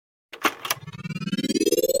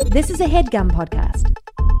This is a HeadGum podcast.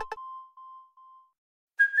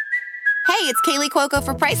 Hey, it's Kaylee Cuoco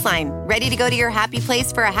for Priceline. Ready to go to your happy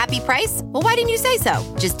place for a happy price? Well, why didn't you say so?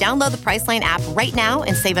 Just download the Priceline app right now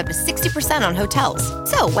and save up to 60% on hotels.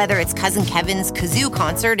 So whether it's Cousin Kevin's Kazoo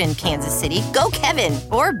Concert in Kansas City, go Kevin,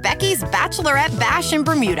 or Becky's Bachelorette Bash in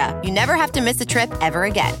Bermuda, you never have to miss a trip ever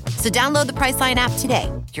again. So download the Priceline app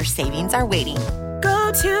today. Your savings are waiting.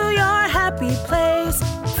 Go to your happy place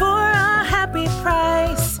for a happy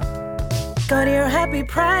price. Go to your happy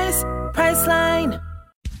price, Priceline.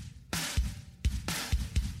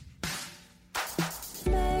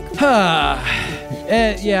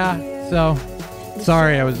 Yeah, so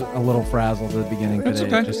sorry I was a little frazzled at the beginning today.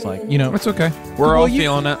 Okay. Just like, you know. It's okay. We're all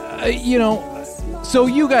feeling it. You know, so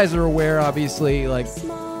you guys are aware, obviously, like,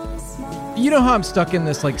 you know how I'm stuck in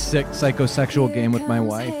this, like, sick psychosexual game with my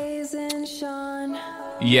wife?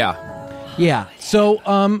 Yeah. Yeah. So,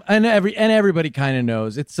 and everybody kind of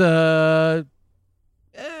knows it's a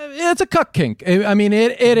cuck kink. I mean,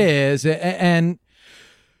 it is, and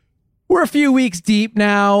we're a few weeks deep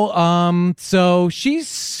now. So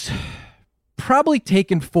she's probably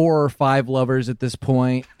taken 4 or 5 lovers at this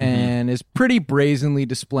point, and is pretty brazenly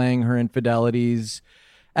displaying her infidelities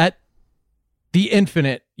at the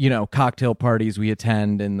infinite, you know, cocktail parties we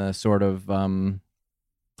attend in the sort of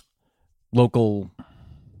local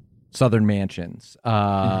southern mansions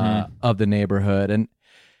of the neighborhood. And,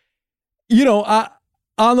 you know,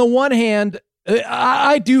 on the one hand,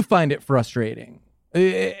 I do find it frustrating.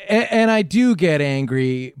 And I do get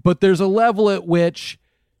angry, but there's a level at which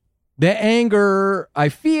the anger I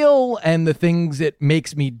feel and the things it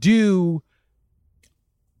makes me do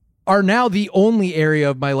are now the only area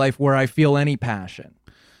of my life where I feel any passion.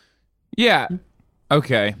 Yeah.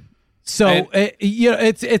 Okay. So you know,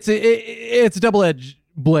 it's a double-edged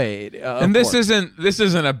blade. And this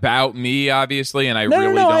isn't about me, obviously, and I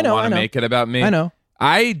don't want to make it about me. I know.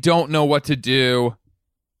 I don't know what to do.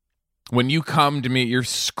 When you come to me, you're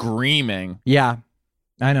screaming. Yeah,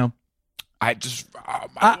 I know. I just,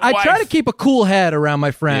 I try to keep a cool head around my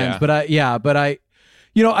friends, but I,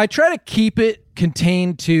 you know, I try to keep it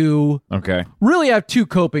contained to. Okay. Really, I have 2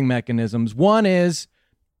 coping mechanisms. One is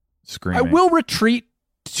screaming. I will retreat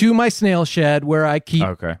to my snail shed where I keep,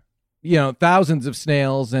 you know, thousands of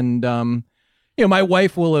snails, and you know, my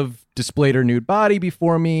wife will have displayed her nude body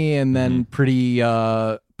before me, and then pretty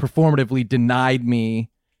performatively denied me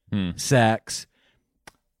sex,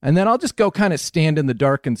 and then I'll just go kind of stand in the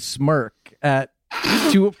dark and smirk at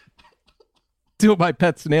 2 of my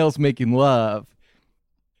pet snails making love.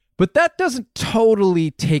 But that doesn't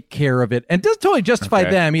totally take care of it, and doesn't totally justify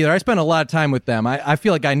them either. I spend a lot of time with them. I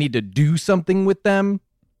feel like I need to do something with them.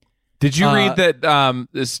 Did you read that?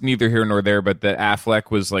 This neither here nor there, but that Affleck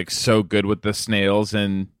was like so good with the snails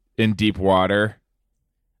in Deep Water.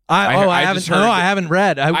 I haven't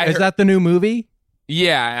read. Is that the new movie?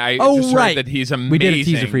 Yeah, I just heard that he's amazing. We did a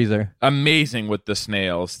teaser freezer. Amazing with the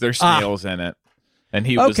snails. There's snails in it, and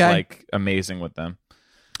he was like amazing with them.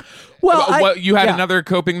 Well, you had another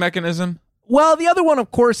coping mechanism? Well, the other one, of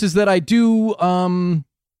course, is that I do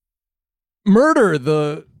murder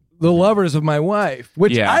the lovers of my wife,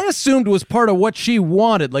 which I assumed was part of what she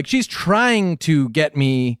wanted. Like, she's trying to get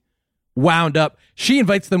me wound up. She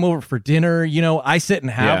invites them over for dinner. You know, I sit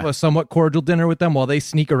and have a somewhat cordial dinner with them while they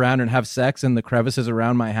sneak around and have sex in the crevices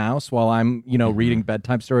around my house while I'm, you know, reading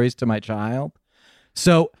bedtime stories to my child.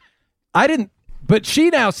 So but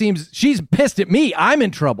she now she's pissed at me. I'm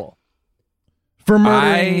in trouble for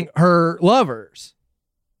murdering her lovers.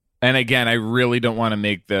 And again, I really don't want to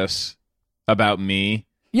make this about me.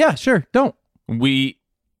 Yeah, sure. Don't. But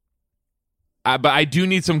I do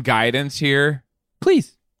need some guidance here.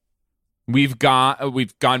 Please. We've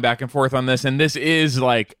gone back and forth on this, and this is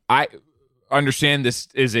like, I understand this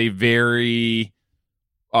is a very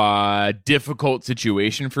difficult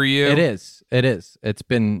situation for you. It is. It's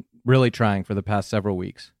been really trying for the past several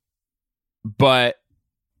weeks. But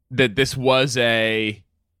that this was a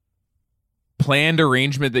planned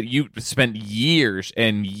arrangement that you spent years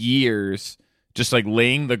and years just like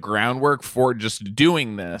laying the groundwork for just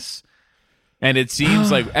doing this. And it seems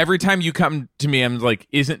like every time you come to me, I'm like,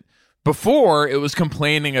 before it was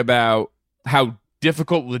complaining about how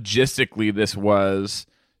difficult logistically this was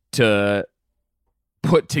to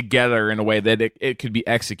put together in a way that it could be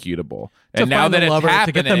executable. And now that it's happening,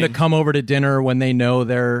 to get them to come over to dinner when they know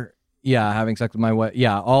they're having sex with my wife,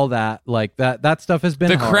 all that, like that stuff has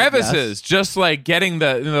been the hard, crevices, just like getting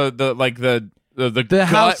the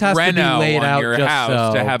house has to be laid out your just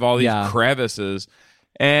house so, to have all these crevices.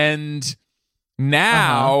 And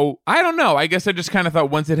now I don't know, I guess I just kind of thought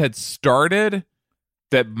once it had started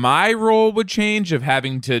that my role would change of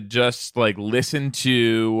having to just like listen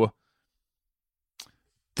to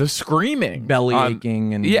the screaming, belly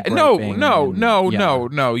aching, and no.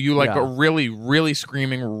 You like Yeah. a really, really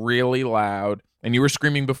screaming really loud, and you were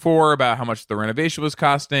screaming before about how much the renovation was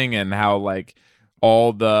costing and how like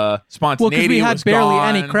all the spontaneity because we had was barely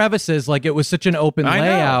gone. any crevices. Like it was such an open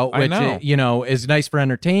layout, which know. Is nice for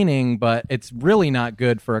entertaining, but it's really not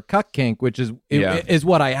good for a cuck kink, which is is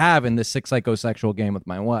what I have in this sick psychosexual game with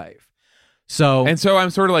my wife. So I'm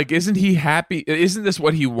sort of like, isn't he happy? Isn't this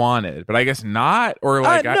what he wanted? But I guess not. Or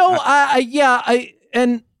like,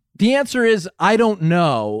 and the answer is I don't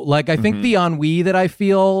know. Like I think the ennui that I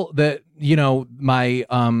feel that my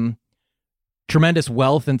tremendous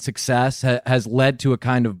wealth and success has led to a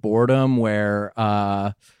kind of boredom where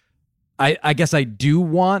I guess I do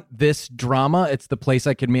want this drama. It's the place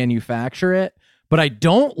I can manufacture it, but I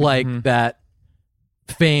don't like that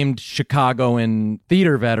famed Chicagoan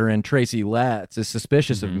theater veteran Tracy Letts is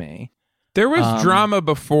suspicious of me. There was drama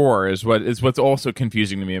before is what's also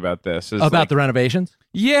confusing to me about this. About the renovations?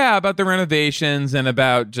 Yeah, about the renovations and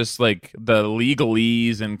about just like the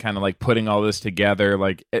legalese and kind of like putting all this together.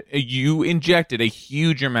 Like you injected a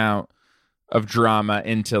huge amount of drama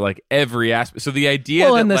into like every aspect. So the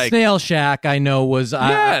idea and the snail shack I know was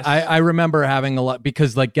I remember having a lot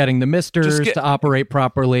because like getting the misters to operate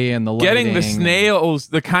properly and the getting the snails,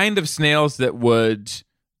 the kind of snails that would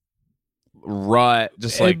rut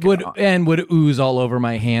just like would ooze all over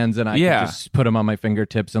my hands and I could just put them on my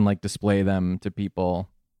fingertips and like display them to people.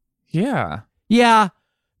 Yeah.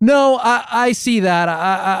 No, I see that.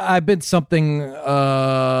 I've been something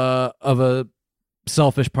of a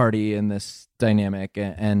selfish party in this dynamic,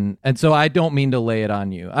 and so I don't mean to lay it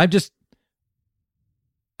on you. I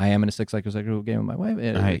am in a sick psychosexual game with my wife.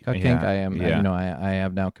 I am. I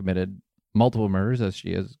have now committed multiple murders, as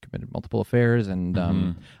she has committed multiple affairs,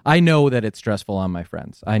 and I know that it's stressful on my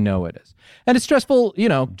friends. I know it is, and it's stressful.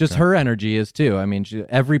 Just her energy is too. I mean,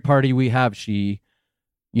 every party we have, she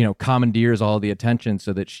commandeers all the attention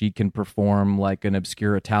so that she can perform like an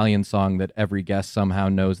obscure Italian song that every guest somehow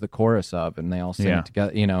knows the chorus of, and they all sing it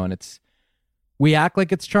together. And we act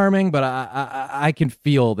like it's charming, but I can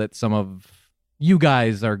feel that some of you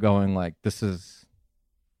guys are going like, this is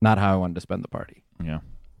not how I wanted to spend the party. Yeah.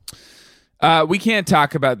 We can't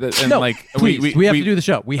talk about this. And please, we have to do the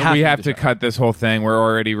show. We have to cut this whole thing. We're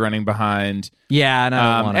already running behind. Yeah, and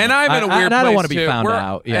I don't want to. And I'm in a weird place. I don't want to be found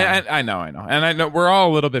out. Yeah, I know, and I know we're all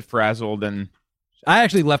a little bit frazzled. And I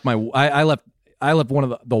actually left I left one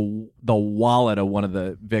of the wallet of one of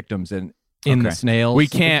the victims in the snails. We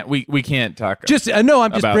can't talk.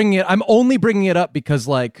 I'm only bringing it up because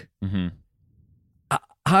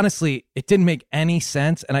honestly, it didn't make any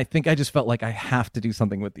sense, and I think I just felt like I have to do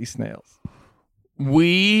something with these snails.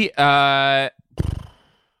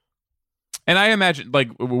 And I imagine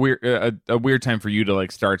like a weird time for you to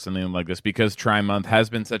like start something like this because Tri-Month has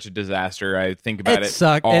been such a disaster. I think about it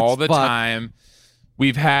all the time.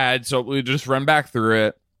 We've had, so we just run back through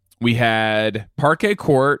it. We had Parquet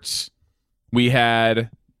Courts. We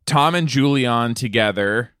had Tom and Julian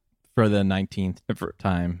together for the 19th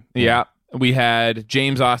time. Yeah. We had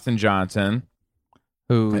James Austin Johnson.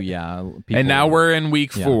 And now we're in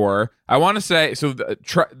week 4. I want to say, so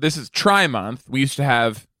this is Tri-Month. We used to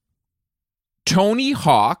have Tony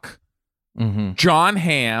Hawk, John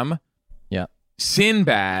Hamm,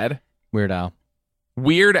 Sinbad, Weird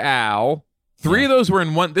Al. 3 of those were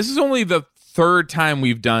in one. This is only the 3rd time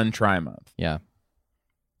we've done Tri-Month. Yeah.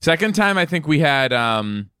 Second time, I think we had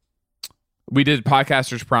we did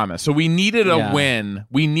Podcaster's Promise. So we needed a win.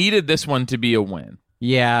 We needed this one to be a win.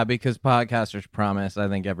 Yeah, because Podcaster's Promise, I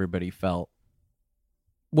think everybody felt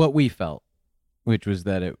what we felt, which was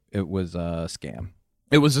that it was a scam.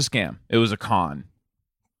 It was a scam. It was a con.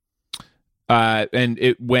 And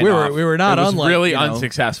it went off. We were not it was unlike, really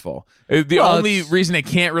unsuccessful. The only reason it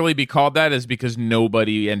can't really be called that is because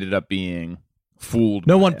nobody ended up being fooled.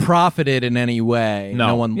 No one profited in any way.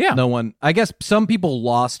 No one. I guess some people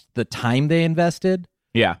lost the time they invested.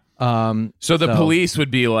 Yeah. So the police would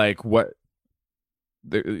be like, "What?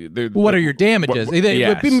 What are your damages?"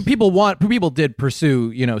 People did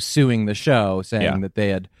pursue, suing the show, saying that they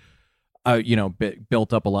had,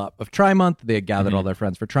 built up a lot of Tri-Month. They had gathered all their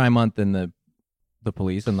friends for Tri-Month, and the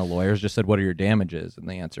police and the lawyers just said, "What are your damages?" And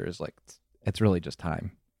the answer is like, it's really just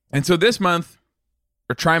time. And so this month,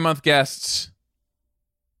 our Tri-Month guests.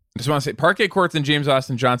 I just want to say, Parquet Courts and James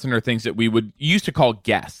Austin Johnson are things that we used to call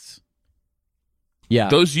guests. Yeah.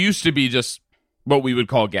 Those used to be just what we would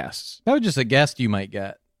call guests. That was just a guest you might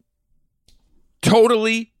get.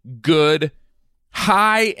 Totally good,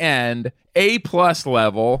 high-end, A+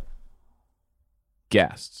 level,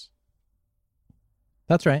 guests.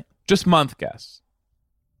 That's right. Just month guests.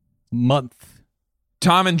 Month.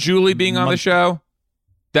 Tom and Julie being on the show,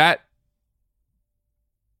 that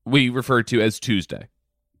we refer to as Tuesday.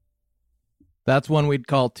 That's one we'd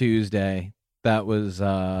call Tuesday. That was,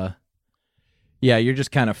 you're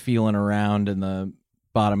just kind of feeling around in the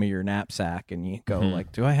bottom of your knapsack, and you go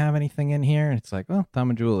like, do I have anything in here? And it's like, well, Tom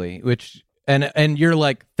and Julie, which, and you're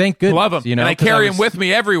like, thank goodness. Love them. You know, and I carry them with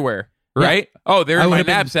me everywhere, right? Yeah. Oh, they're in my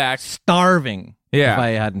knapsack. Starving if I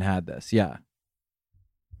hadn't had this. Yeah.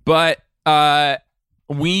 But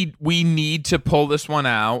we need to pull this one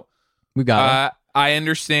out. We got it. I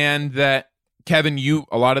understand that, Kevin,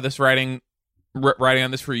 a lot of this writing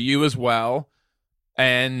on this for you as well.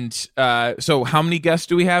 And so how many guests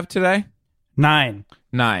do we have today? 9.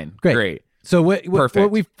 Great. So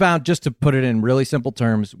what we've found, just to put it in really simple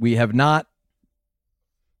terms, we have not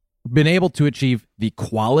been able to achieve the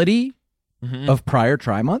quality of prior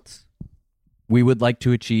tri-months. We would like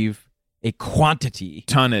to achieve a quantity.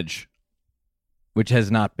 Tonnage. Which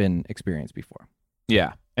has not been experienced before.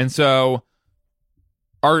 Yeah. And so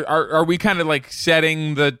are we kind of like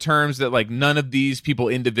setting the terms that like none of these people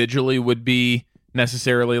individually would be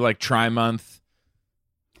necessarily like tri-month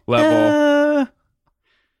level?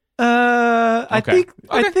 I think.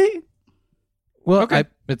 Well, okay.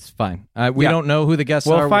 It's fine. We don't know who the guests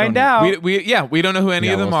are. We'll find out. We don't know who any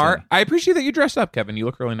of them are. I appreciate that you dressed up, Kevin. You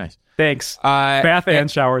look really nice. Thanks. Bath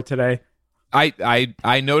and shower today.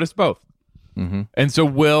 I noticed both. And so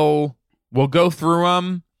we'll go through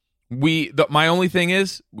them. My only thing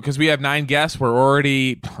is, because we have 9 guests, we're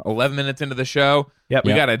already 11 minutes into the show.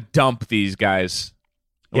 We got to dump these guys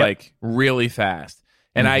like really fast.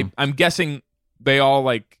 And I'm guessing they all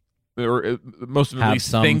like, or most of them at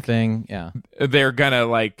least think they're gonna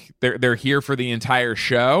like they're here for the entire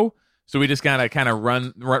show. So we just gotta kind of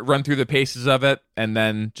run through the paces of it, and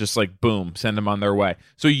then just like boom, send them on their way.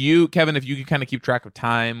 So you, Kevin, if you could kind of keep track of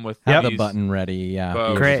time with the button ready,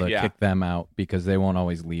 great, kick them out because they won't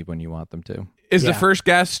always leave when you want them to. Is the first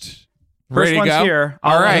guest ready one's to go? Here?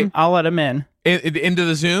 All right, I'll let them in. Into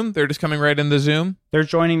the Zoom. They're just coming right into the Zoom. They're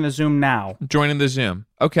joining the Zoom now. Joining the Zoom.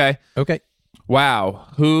 Okay. Wow.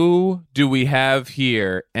 Who do we have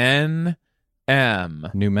here? NM.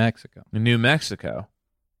 New Mexico.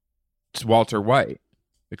 It's Walter White.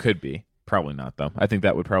 It could be. Probably not, though. I think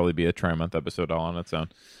that would probably be a tri-month episode all on its own.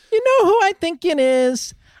 You know who I think it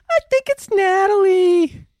is? I think it's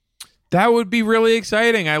Natalie. That would be really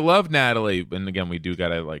exciting. I love Natalie. And again, we do got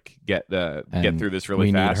to like get through this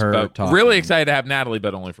really fast. But really excited to have Natalie,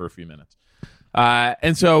 but only for a few minutes.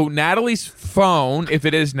 And so Natalie's phone, if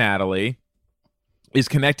it is Natalie, is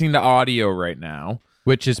connecting to audio right now.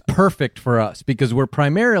 Which is perfect for us because we're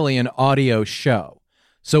primarily an audio show.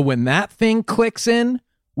 So when that thing clicks in,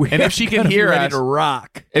 and if she can hear us, to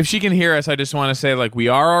rock. If she can hear us, I just want to say, like, we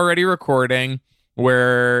are already recording.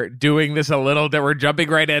 We're doing this a little. That we're jumping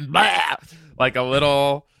right in, like a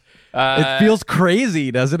little. It feels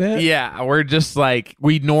crazy, doesn't it? Yeah, we're just like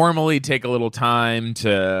we normally take a little time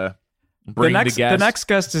to bring the guest. The next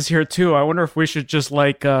guest is here too. I wonder if we should just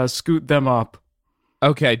like scoot them up.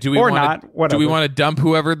 Okay, do we want to dump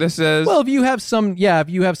whoever this is? Well, if you have some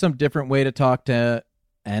different way to talk to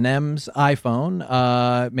NM's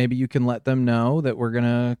iPhone, maybe you can let them know that we're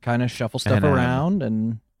gonna kind of shuffle stuff around,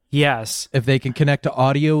 and yes, if they can connect to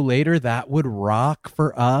audio later, that would rock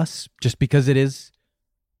for us. Just because it is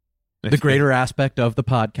the greater aspect of the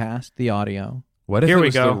podcast, the audio. What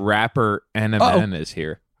if the rapper NMN is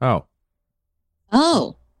here? Oh.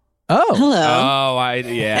 Hello. Oh,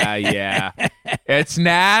 yeah. It's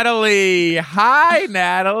Natalie. Hi,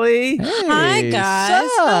 Natalie. Hi, guys.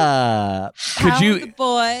 What's up? How are the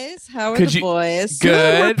boys?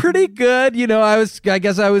 Good. We're pretty good. You know, I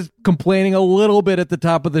guess I was complaining a little bit at the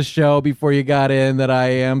top of the show before you got in that I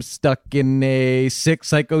am stuck in a sick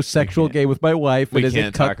psychosexual game with my wife. It is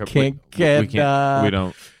a cuck kink.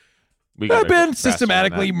 I've been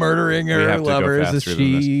systematically murdering her lovers as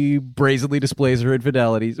she brazenly displays her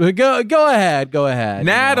infidelities. Go ahead.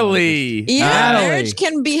 Natalie. Marriage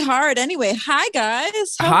can be hard anyway. Hi,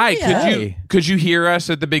 guys. Hi. Could you hear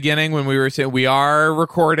us at the beginning when we were saying we are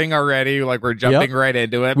recording already? Like we're jumping right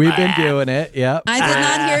into it. We've been doing it. Yep. I did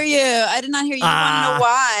not hear you. You want to know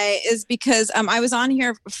why? Is because I was on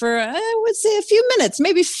here for, I would say, a few minutes,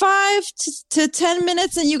 maybe 5 to 10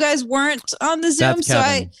 minutes, and you guys weren't on the Zoom.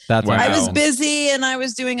 I was busy and I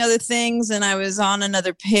was doing other things and I was on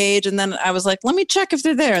another page, and then I was like, let me check if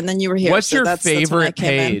they're there, and then you were here. What's your favorite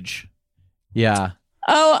page? Yeah.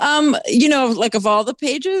 Oh, like of all the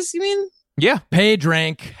pages, you mean? Yeah. Page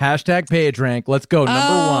rank. Hashtag page rank. Let's go. Number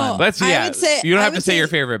one. Let's you don't have to say your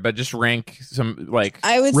favorite, but just rank some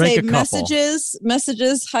I would rank say a couple.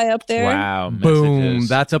 messages high up there. Wow. Boom. Messages.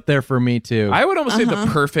 That's up there for me too. I would almost say the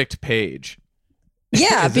perfect page.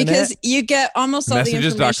 Yeah, because you get almost all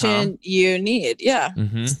Messages. the information you need. Yeah.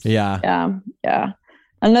 Mm-hmm. Yeah.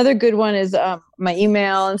 Another good one is my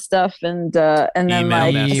email and stuff, and then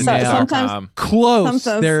email sometimes close.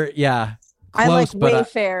 Sometimes There, close, I like but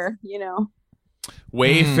Wayfair.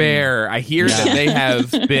 Wayfair. I hear that they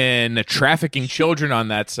have been trafficking children on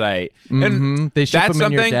that site, and they ship that's them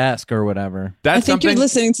in your something- desk or whatever. That's I think something. you're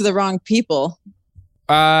listening to the wrong people.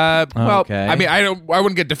 Well, Okay. I mean, I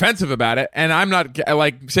wouldn't get defensive about it, and I'm not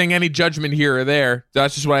like saying any judgment here or there.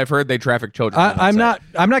 That's just what I've heard. They traffic children. I'm not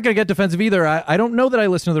going to get defensive either. I don't know that I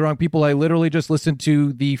listen to the wrong people. I literally just listen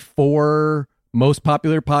to the 4 most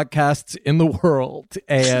popular podcasts in the world,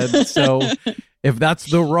 and so if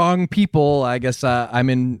that's the wrong people, I guess I'm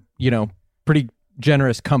in pretty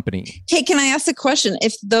generous company. Hey, can I ask a question?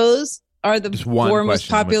 If those are the Just one 4 most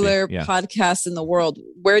question would be- popular yeah. podcasts in the world,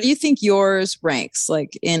 where do you think yours ranks?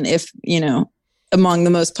 Like among the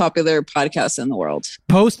most popular podcasts in the world?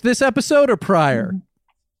 Post this episode or prior?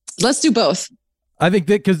 Let's do both. I think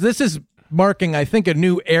that because this is marking, I think, a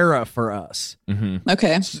new era for us. Mm-hmm.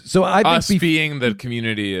 Okay. So I think Us being the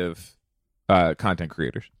community of content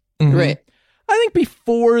creators. Mhm. Right. I think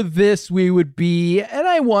before this we would be, and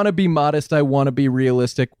I want to be modest, I want to be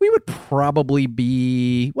realistic, we would probably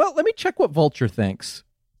be, well, let me check what Vulture thinks.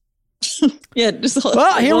 Yeah. Just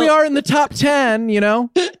Well, here we are in the top 10,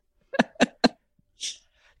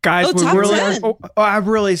 Guys, we top really 10. I'm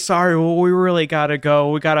really sorry. Well, we really got to go.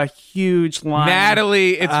 We got a huge line.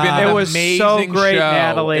 Natalie, it's been an it was amazing so great, show.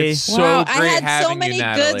 Natalie. It's so wow, great I had having so many you,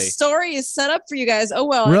 Natalie. good stories set up for you guys. Oh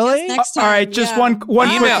well. I Really? guess next time. All right, just yeah. one Email. quick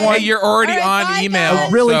Hey, one. you're already All right, on bye, email. guys.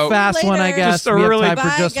 A really so- fast one, I later. guess. Just a We have really- time for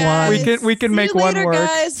Bye, just guys. one. We can See make you one later, work.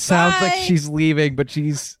 Guys. Sounds Bye. like she's leaving, but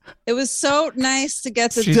she's... It was so nice to get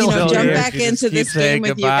to She's still jump here. back She just into this keeps saying game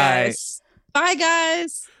with goodbye. you guys. Bye,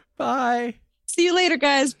 guys. Bye. See you later,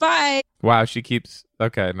 guys. Bye. Wow, she keeps.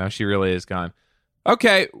 Okay, now she really is gone.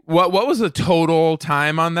 Okay, what was the total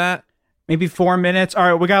time on that? Maybe 4 minutes. All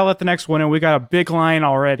right, we gotta let the next one in. We got a big line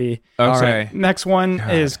already. Okay, Next one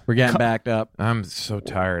is We're getting backed up. I'm so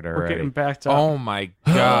tired we're already. getting backed up. Oh my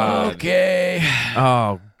god. Okay.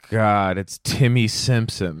 Oh god, it's Timmy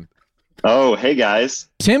Simpson. Oh, hey guys.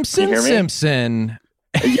 Timson Can you hear me? Simpson.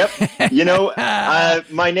 Yep.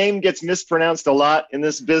 My name gets mispronounced a lot in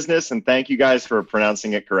this business, and thank you guys for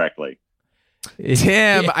pronouncing it correctly.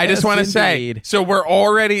 Tim, I just Yes, want to say, indeed. so we're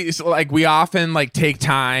already we often take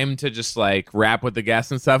time to just rap with the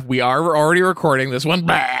guests and stuff. We're already recording this one.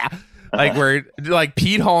 Blah. We're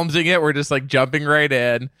Pete Holmesing it. We're just jumping right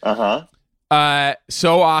in.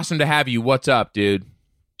 So awesome to have you. What's up, dude?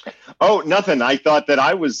 Oh, nothing. I thought that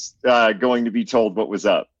I was going to be told what was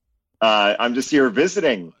up. I'm just here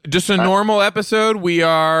visiting. Just a normal episode. We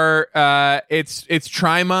are it's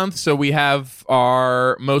Tri-month, so we have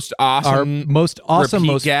our most awesome repeat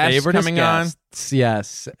most guests favorite coming on.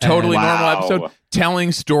 Yes. Totally Wow. normal episode,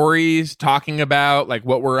 telling stories, talking about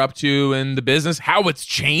what we're up to in the business, how it's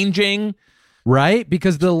changing. Right?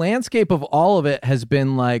 Because the landscape of all of it has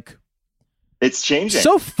been It's changing.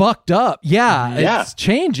 so fucked up. Yeah. It's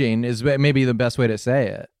changing is maybe the best way to say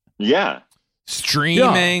it. Yeah.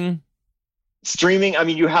 Streaming. Streaming. I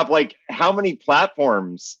mean, you have how many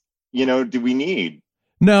platforms, do we need?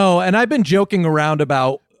 No, and I've been joking around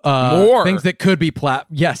about More things that could be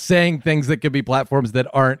saying things that could be platforms that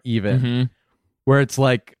aren't even. Mm-hmm. Where it's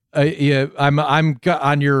I'm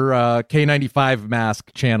on your K95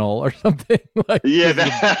 mask channel or something. Yeah,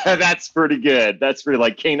 that's pretty good. That's pretty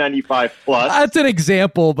K95 plus. That's an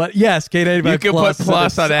example, but yes, K95 You can plus, put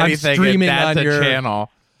plus on I'm anything. streaming That's on a your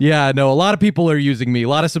channel. Yeah, no, a lot of people are using me. A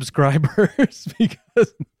lot of subscribers because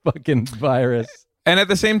of fucking virus. And at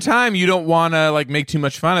the same time, you don't want to make too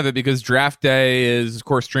much fun of it because Draft Day is, of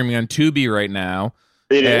course, streaming on Tubi right now.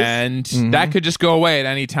 It is. And that could just go away at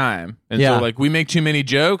any time. And so we make too many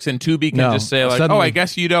jokes and Tubi can just say suddenly- I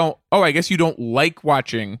guess you don't like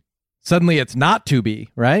watching. Suddenly it's not Tubi,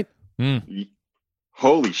 right?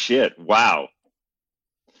 Holy shit. Wow.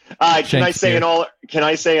 Can I say in all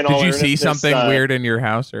Did you see something weird in your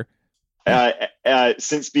house or?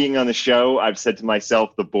 Since being on the show, I've said to myself,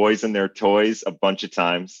 the boys and their toys a bunch of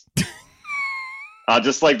times. I'll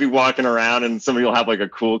just be walking around and somebody will have a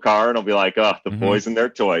cool car and I'll be like, oh, the boys and their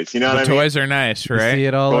toys. You know what I mean? Toys are nice, You right? see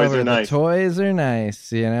it all Toys over. are nice. The toys are nice,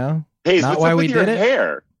 Hey, Not what's why up we with your did it?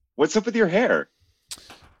 hair? What's up with your hair?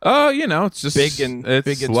 Oh, it's just Big and it's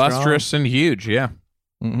big and lustrous and huge. Yeah.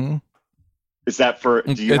 Mm-hmm. Is that for?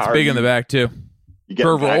 It's big in the back too. You get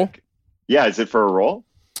for a role? Yeah, is it for a role?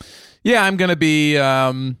 Yeah, I'm gonna be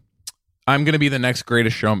the next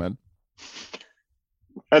Greatest Showman.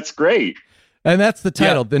 That's great. And that's the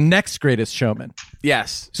title, The Next Greatest Showman.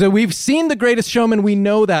 Yes. So we've seen The Greatest Showman. We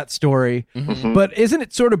know that story. Mm-hmm. But isn't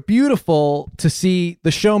it sort of beautiful to see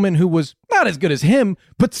the showman who was not as good as him,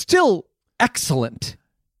 but still excellent?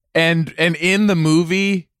 And in the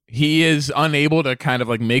movie, he is unable to kind of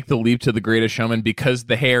like make the leap to The Greatest Showman because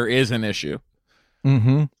the hair is an issue.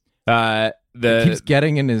 Mm-hmm. It keeps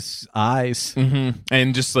getting in his eyes. Mm-hmm.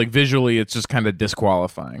 And just like visually, it's just kind of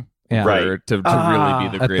disqualifying. Yeah. Right. To really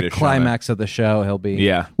be the greatest at the climax showman. Of the show, he'll be.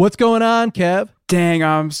 Yeah. What's going on, Kev? Dang,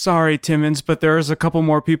 I'm sorry, Timmons, but there's a couple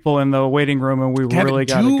more people in the waiting room, and we really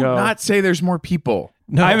got to go. Do not say there's more people.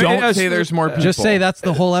 No, don't say there's more people. Just say that's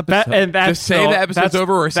the whole episode. Just say the episode's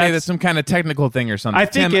over, or say that's some kind of technical thing or something.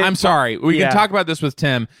 Tim, I'm sorry. We can talk about this with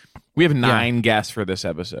Tim. We have 9 guests for this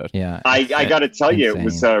episode. Yeah, I got to tell you, it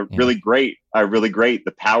was really great. Really great.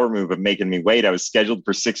 The power move of making me wait. I was scheduled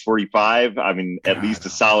for 6:45. I mean, at least a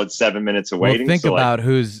solid 7 minutes of waiting. Well, think about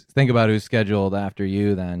who's scheduled after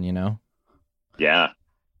you. Then Yeah.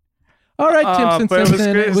 All right, Tim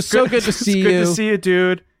Simpson. It was so good to see you. Good to see you,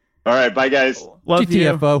 dude. All right, bye guys. Love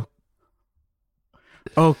GTFO.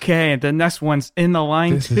 You. Okay, and the next one's in the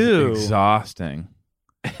line this too. Is exhausting.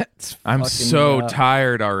 I'm so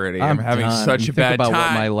tired already. I'm having done. such a bad time.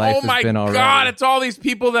 What my life has been already. Oh my God, it's all these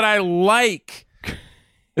people that I like.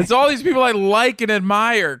 It's all these people I like and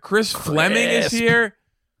admire. Chris Fleming is here.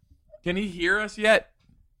 Can he hear us yet?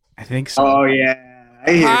 I think so. Oh, yeah.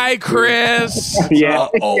 Hi, Chris. Yeah.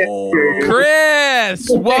 Chris,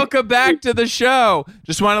 welcome back to the show.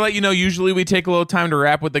 Just want to let you know, usually we take a little time to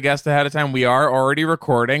wrap with the guest ahead of time. We are already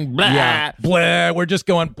recording. Blah. Yeah. Blah. We're just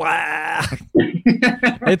going blah.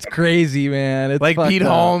 It's crazy, man. It's like Pete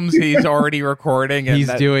Holmes, he's already recording. And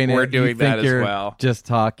he's doing it. We're doing that as well. Just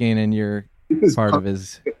talking, and you're part of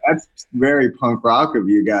his. That's very punk rock of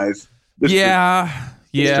you guys. Yeah.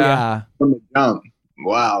 From the jump.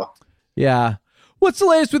 Wow. Yeah. What's the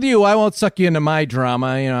latest with you? I won't suck you into my drama.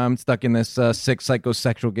 I'm stuck in this sick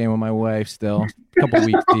psychosexual game with my wife still. A couple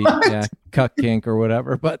weeks deep. Yeah, cuck kink or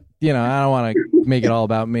whatever. But, I don't want to make it all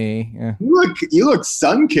about me. Yeah. You look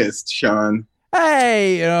sun-kissed, Sean.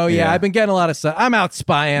 Hey, I've been getting a lot of sun. I'm out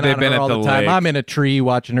spying on her all the time. I'm in a tree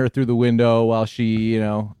watching her through the window while she,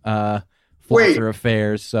 flies her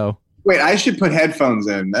affairs. So. Wait, I should put headphones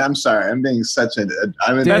in. I'm sorry. I'm being such a.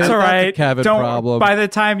 That's all right. Kevin problem. By the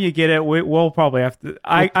time you get it, we'll probably have to.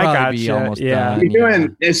 I got you. Yeah. You're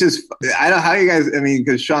doing. It's just. I don't. How you guys? I mean,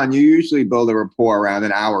 because Sean, you usually build a rapport around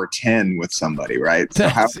an hour 10 with somebody, right? So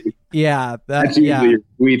that's usually your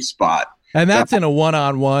sweet spot. And that's in a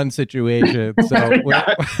one-on-one situation.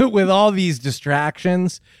 So with all these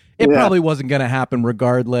distractions, it probably wasn't going to happen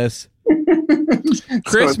regardless.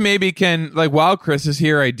 Chris maybe can, while Chris is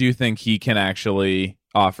here, I do think he can actually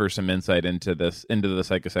offer some insight into the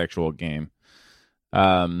psychosexual game.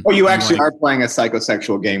 You actually are playing a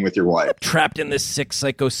psychosexual game with your wife. I'm trapped in this sick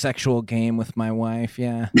psychosexual game with my wife.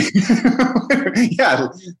 Yeah. Yeah.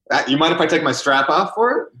 You mind if I take my strap off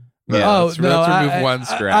for it? Yeah, let's remove one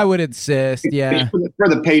strap. I would insist. Yeah, for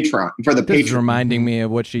the patron. This is reminding me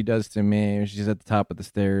of what she does to me. She's at the top of the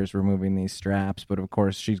stairs removing these straps, but of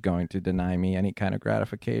course she's going to deny me any kind of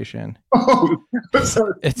gratification.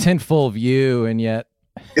 It's in full view, and yet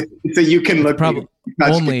so you can look probably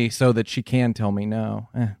only so that she can tell me no.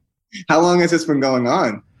 How long has this been going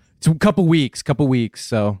on? It's a couple weeks.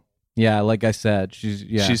 So yeah, like I said,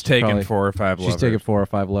 she's taken probably 4 or 5 lovers. She's taken 4 or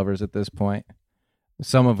 5 lovers at this point.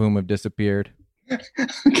 Some of whom have disappeared.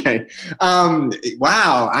 Okay.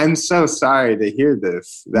 Wow. I'm so sorry to hear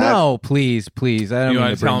this. No, please. I don't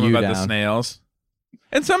want to tell them about the snails.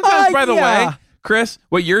 And sometimes, by the way, Chris,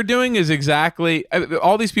 what you're doing is exactly.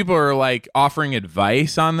 All these people are offering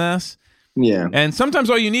advice on this. Yeah. And sometimes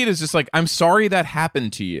all you need is just I'm sorry that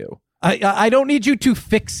happened to you. I don't need you to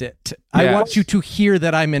fix it. Yeah. I want you to hear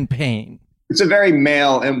that I'm in pain. It's a very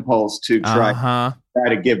male impulse to try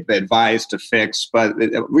to give advice to fix, but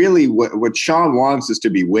really what Sean wants is to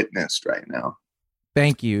be witnessed right now.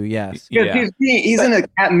 Thank you. Yes. He's in a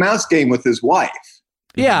cat and mouse game with his wife.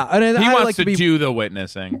 Yeah. And he wants to do the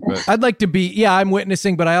witnessing. But. I'd like to be, I'm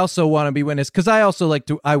witnessing, but I also want to be witnessed because I also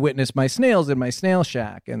I witness my snails in my snail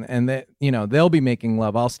shack and they, they'll be making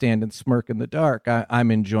love. I'll stand and smirk in the dark.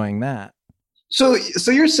 I'm enjoying that. So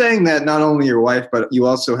you're saying that not only your wife, but you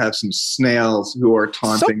also have some snails who are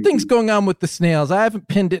taunting. Something's going on with the snails. I haven't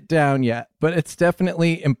pinned it down yet, but it's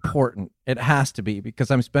definitely important. It has to be because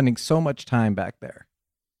I'm spending so much time back there.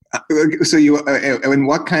 So in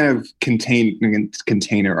what kind of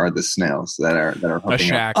container are the snails that are hooking a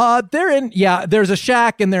shack? They're in. Yeah, there's a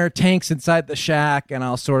shack and there are tanks inside the shack, and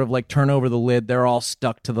I'll sort of like turn over the lid. They're all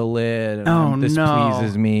stuck to the lid. And this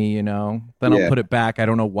pleases me, Then I'll put it back. I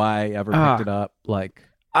don't know why I ever picked it up. Like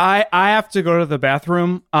I have to go to the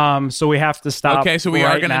bathroom. So we have to stop. Okay, so we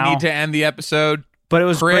are going to need to end the episode. But it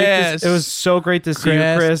was great. It was so great to see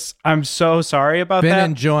you, Chris. I'm so sorry about that.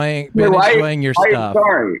 Enjoying your stuff.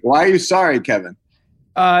 Why are you sorry, Kevin?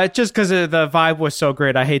 Just because the vibe was so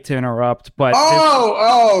great. I hate to interrupt, but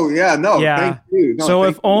thank you.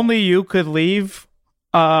 So only you could leave.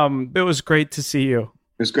 It was great to see you.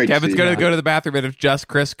 It was great. Kevin's going to go to the bathroom, and if just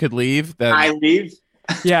Chris could leave, then I leave.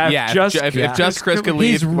 Yeah, if just Chris could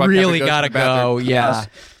leave, he's really got to go. Yeah.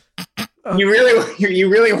 You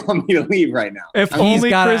really want me to leave right now? If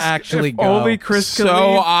only Chris could leave.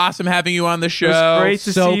 Awesome having you on the show. It was great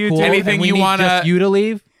to see you. Cool. Anything you want to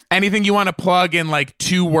leave? Anything you want to plug in like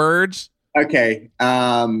 2 words? Okay.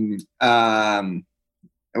 Plug in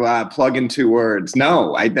 2 words.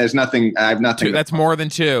 No, there's nothing. I have nothing. That's more than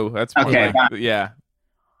 2. That's okay. Yeah.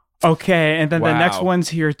 Okay, and then the next one's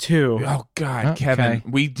here too. Oh God, Kevin,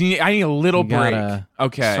 I need a little break.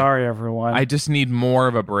 Okay, sorry everyone. I just need more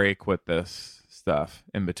of a break with this stuff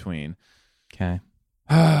in between. Okay.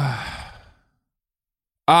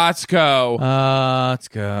 Let's go. Let's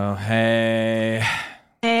go. Hey,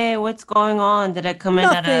 what's going on? Did I come in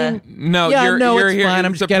at a? No, you're here. Fine.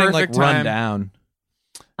 I'm just getting like run down.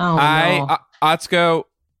 Oh no. Atsuko,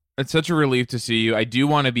 it's such a relief to see you. I do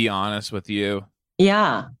want to be honest with you.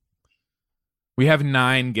 Yeah. We have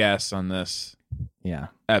 9 guests on this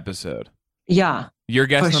episode. Yeah. Your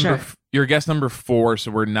guest number 4, so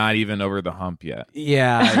we're not even over the hump yet.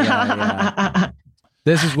 Yeah.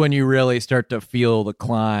 This is when you really start to feel the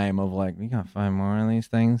climb of like, we got 5 more of these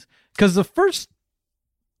things. Because the first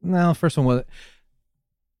one was...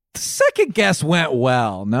 The second guest went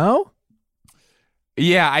well, no?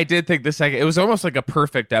 Yeah, I did think it was almost like a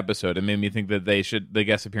perfect episode. It made me think that the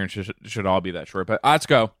guest appearances should all be that short. But let's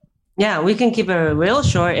go. Yeah, we can keep it real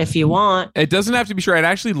short if you want. It doesn't have to be short. I'd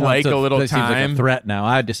actually like a little time. Seems like a threat now.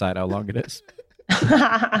 I decide how long it is.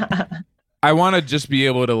 I want to just be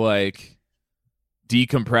able to like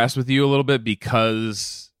decompress with you a little bit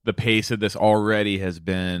because the pace of this already has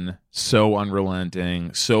been so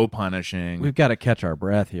unrelenting, so punishing. We've got to catch our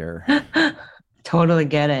breath here. Totally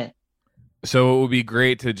get it. So it would be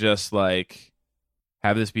great to just like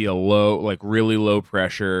have this be a really low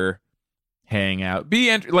pressure hang out, be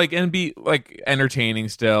entertaining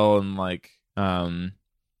still, and like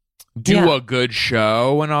do a good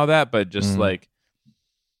show and all that, but just like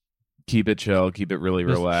keep it chill, keep it really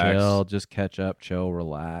relaxed. Chill, just catch up, chill,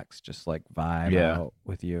 relax, just like vibe out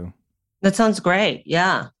with you. That sounds great.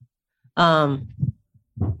 Yeah. Sorry,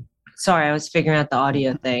 I was figuring out the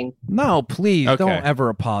audio thing. No, please don't ever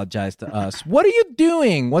apologize to us. What are you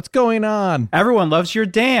doing? What's going on? Everyone loves your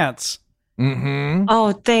dance. Mm-hmm.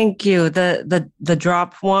 Oh, thank you. The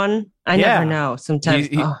drop one. I never know. Sometimes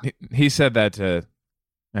he said that to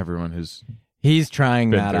everyone who's trying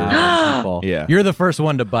that out. People. Yeah, you're the first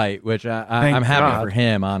one to bite, which I'm happy for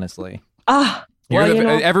him, honestly.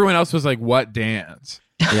 Everyone else was like, "What dance?"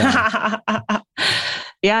 Yeah.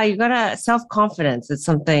 Yeah, you gotta self-confidence. It's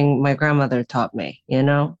something my grandmother taught me.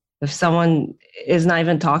 If someone is not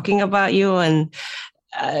even talking about you, and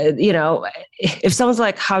if someone's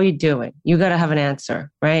like, "How you doing?" You gotta have an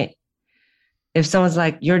answer, right? If someone's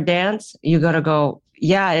like, "Your dance," you gotta go,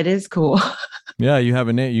 "Yeah, it is cool." Yeah, you have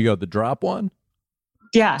a name. You go the drop one.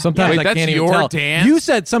 Yeah. Sometimes I can't even tell. Dance? You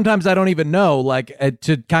said sometimes I don't even know. Like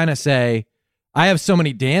to kind of say, I have so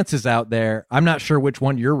many dances out there. I'm not sure which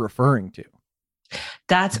one you're referring to.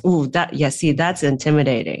 See, that's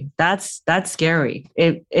intimidating. That's scary.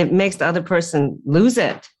 It makes the other person lose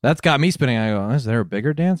it. That's got me spinning. I go, is there a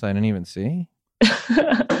bigger dance I didn't even see?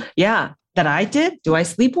 Yeah, that I did. Do I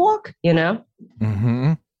sleepwalk?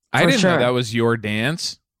 Mm-hmm. I didn't know that was your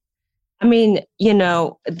dance. I mean,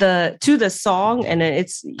 to the song, and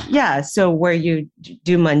it's so where you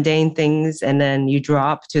do mundane things and then you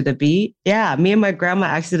drop to the beat. Yeah, me and my grandma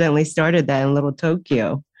accidentally started that in Little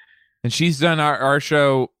Tokyo. And she's done our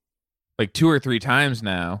show like 2 or 3 times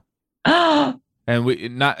now. And we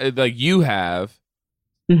not like you have.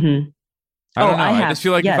 Mm-hmm. I don't know. I just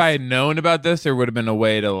feel like if I had known about this, there would have been a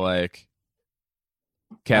way to like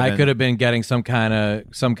Kevin. I could have been getting some kind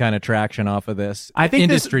of traction off of this. I think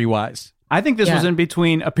industry wise. I think this was in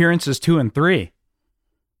between appearances 2 and 3.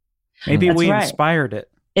 Maybe inspired it.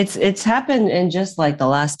 It's happened in just like the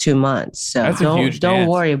last 2 months. So don't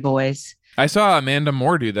worry, boys. I saw Amanda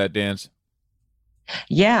Moore do that dance.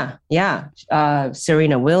 Yeah.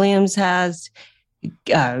 Serena Williams has,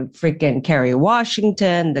 freaking Kerry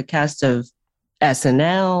Washington, the cast of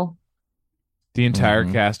SNL. The entire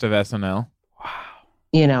cast of SNL.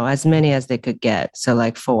 Wow. As many as they could get. So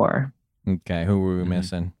like 4. Okay, who were we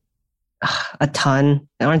missing? A ton.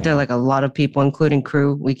 Aren't there like a lot of people, including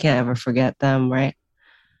crew? We can't ever forget them, right?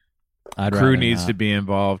 Crew needs to be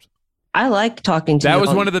involved. I like talking to. That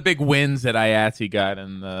was one of the big wins that IATSE got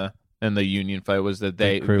in the union fight, was that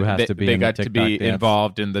the crew got to be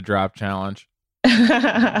involved in the drop challenge.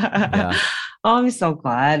 Yeah. Oh, I'm so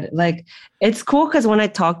glad. Like, it's cool because when I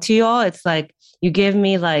talk to y'all, it's like you give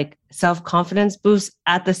me like self-confidence boost.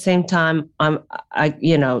 At the same time, a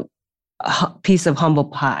piece of humble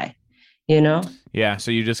pie. Yeah.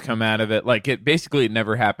 So you just come out of it like it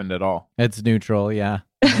never happened at all. It's neutral. Yeah.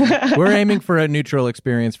 We're aiming for a neutral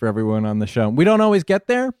experience for everyone on the show. We don't always get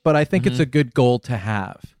there, but I think it's a good goal to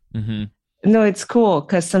have. Mm-hmm. No, it's cool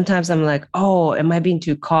because sometimes I'm like, oh, am I being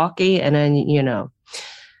too cocky? And then,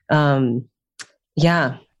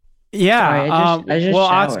 yeah. Yeah. Sorry, I just well,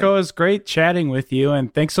 showered. Atsuko, it was great chatting with you,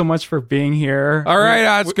 and thanks so much for being here. All right,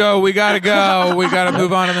 Atsuko, we got to go. We got to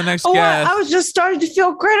move on to the next guest. I was just starting to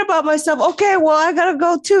feel great about myself. Okay, well, I got to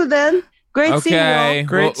go too then. Great seeing you all.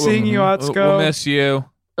 Great seeing you, Atsuko. We'll miss you.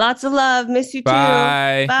 Lots of love. Miss you too.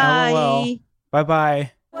 Bye. Bye. LOL.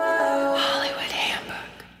 Bye-bye.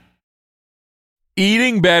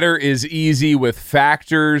 Eating better is easy with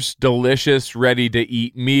Factor's delicious,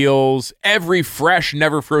 ready-to-eat meals. Every fresh,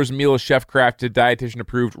 never frozen meal is chef-crafted,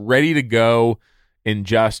 dietitian-approved, ready to go in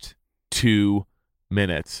just 2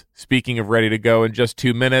 minutes. Speaking of ready to go in just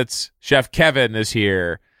 2 minutes, Chef Kevin is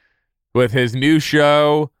here with his new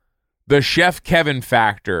show, The Chef Kevin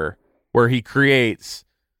Factor, where he creates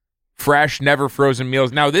fresh, never frozen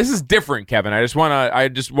meals. Now, this is different, Kevin. I just want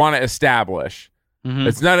to establish. Mm-hmm.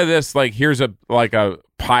 It's none of this like here's a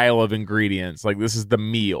pile of ingredients. Like, this is the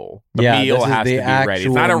meal. The meal has to be ready.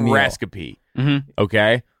 It's not a recipe. Mm-hmm.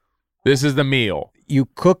 Okay, this is the meal. You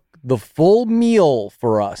cook the full meal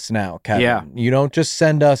for us now, Kevin. Yeah. You don't just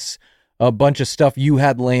send us a bunch of stuff you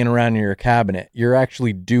had laying around in your cabinet. You're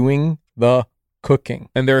actually doing the cooking.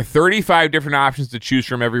 And there are 35 different options to choose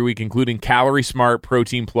from every week, including Calorie Smart,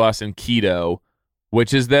 Protein Plus, and Keto.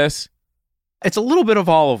 Which is this? It's a little bit of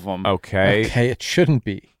all of them. Okay, it shouldn't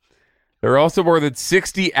be. There are also more than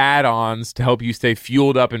 60 add-ons to help you stay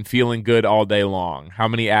fueled up and feeling good all day long. How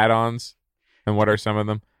many add-ons? And what are some of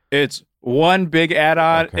them? It's one big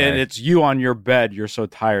add-on, and it's you on your bed. You're so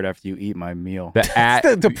tired after you eat my meal.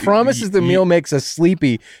 The promise is the meal makes us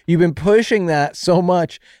sleepy. You've been pushing that so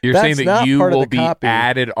much. You're That's saying that you will be copy.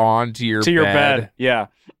 added on to your bed. Yeah.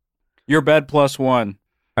 Your bed plus one.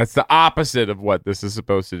 That's the opposite of what this is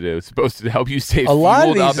supposed to do. It's supposed to help you stay a lot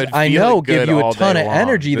fueled of up these, and I feeling know, good give you a all ton day of long.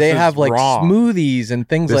 energy. This they is have like wrong. smoothies and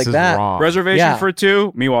things This like is that. wrong. Reservation for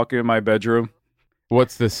 2, me walking in my bedroom.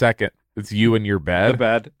 What's the second? It's you in your bed? The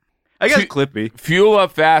bed. I guess Clippy. Fuel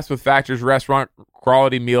up fast with Factor's restaurant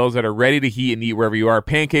quality meals that are ready to heat and eat wherever you are.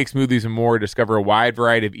 Pancakes, smoothies, and more. Discover a wide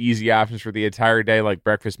variety of easy options for the entire day, like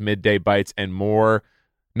breakfast, midday bites, and more.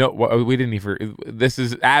 No, we didn't even. This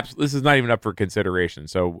is not even up for consideration.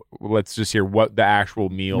 So let's just hear what the actual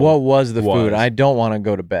meal. What was the food? I don't want to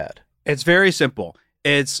go to bed. It's very simple.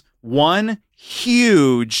 It's one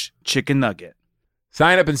huge chicken nugget.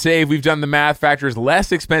 Sign up and save. We've done the math. Factor is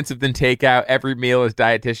less expensive than takeout. Every meal is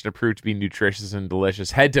dietitian approved to be nutritious and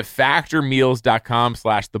delicious. Head to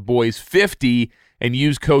factormeals.com/theboys50 and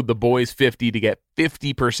use code theboys50 to get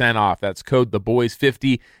 50% off. That's code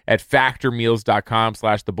theboys50 at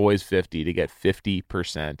factormeals.com/theboys50 to get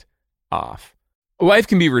 50% off. Life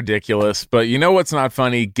can be ridiculous, but you know what's not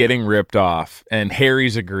funny? Getting ripped off. And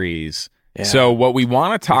Harry's agrees. Yeah. So what we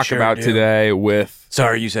want to talk about today with...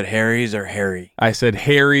 Sorry, you said Harry's or Harry? I said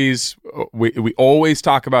Harry's. We always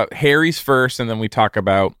talk about Harry's first, and then we talk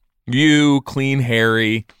about you, Clean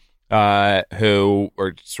Harry, who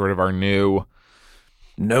are sort of our new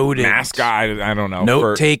mascot. I don't know.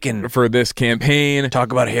 Note taken. For this campaign.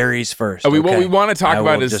 Talk about Harry's first. What we want to talk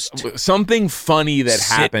about is something funny that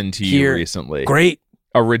happened to you recently. Great.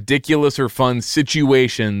 A ridiculous or fun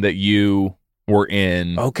situation that you... were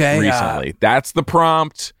in recently. That's the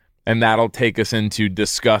prompt, and that'll take us into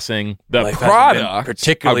discussing the product.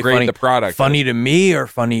 Particularly how great funny, the product funny is. to me or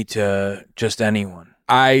funny to just anyone?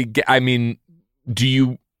 I mean, do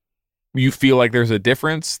you feel like there's a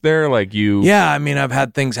difference there? Like you? Yeah, I mean, I've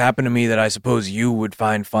had things happen to me that I suppose you would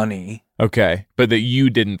find funny. Okay, but that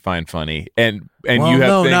you didn't find funny, and well, you have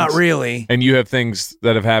no, things, not really. And you have things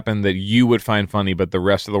that have happened that you would find funny, but the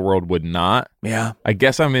rest of the world would not. Yeah, I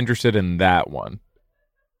guess I'm interested in that one.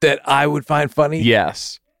 That I would find funny.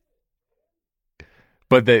 Yes.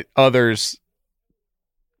 but that others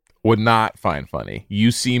would not find funny.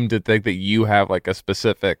 You seem to think that you have like a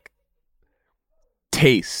specific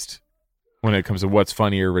taste when it comes to what's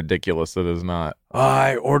funny or ridiculous that is not.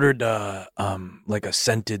 I ordered like a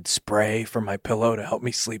scented spray for my pillow to help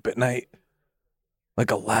me sleep at night,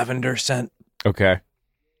 like a lavender scent. Okay.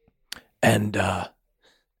 And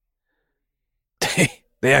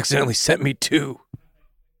they accidentally sent me 2.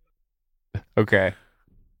 Okay.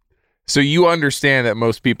 So you understand that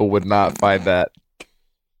most people would not find that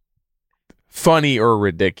funny or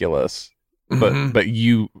ridiculous, but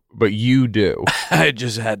you do. I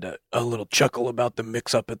just had a little chuckle about the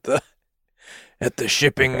mix-up at the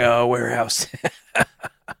shipping warehouse.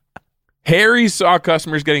 Harry saw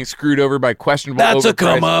customers getting screwed over by questionable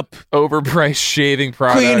overpriced shaving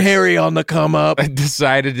products. Clean Harry on the come up. And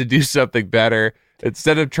decided to do something better.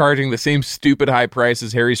 Instead of charging the same stupid high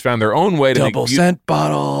prices, Harry's found their own way to double cent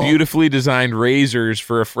bottle, beautifully designed razors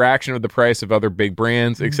for a fraction of the price of other big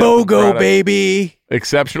brands. BOGO, baby.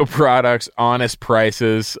 Exceptional products, honest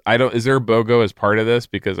prices. Is there a BOGO as part of this?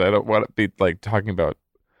 Because I don't want to be like talking about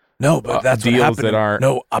but that's deals what happened. that aren't.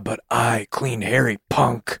 No, but I, Clean Harry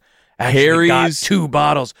punk, actually got 2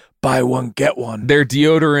 bottles. Buy one, get one. Their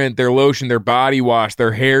deodorant, their lotion, their body wash,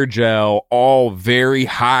 their hair gel, all very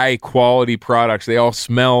high quality products. They all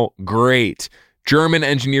smell great. German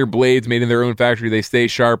engineered blades made in their own factory. They stay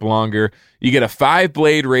sharp longer. You get a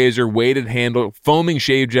 5-blade razor, weighted handle, foaming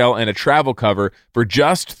shave gel, and a travel cover for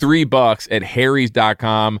just $3 at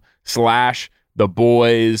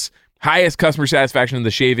harrys.com/theboys. Highest customer satisfaction in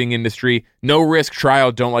the shaving industry. No risk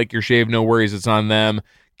trial. Don't like your shave. No worries. It's on them.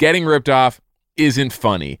 Getting ripped off isn't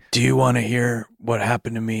funny. Do you want to hear what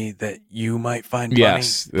happened to me that you might find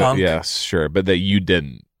funny? Yes, sure, but that you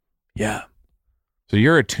didn't. Yeah. So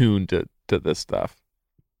you're attuned to this stuff.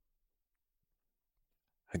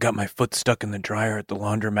 I got my foot stuck in the dryer at the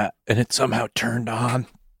laundromat, and it somehow turned on.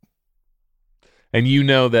 And you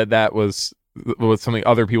know that was something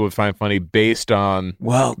other people would find funny based on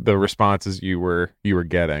the responses you were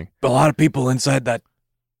getting. A lot of people inside that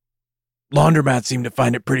laundromat seemed to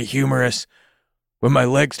find it pretty humorous when my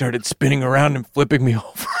leg started spinning around and flipping me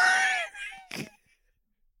over.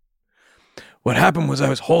 What happened was I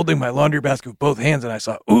was holding my laundry basket with both hands and I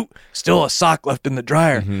saw, still a sock left in the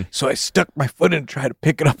dryer. Mm-hmm. So I stuck my foot in and tried to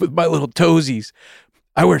pick it up with my little toesies.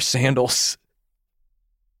 I wear sandals.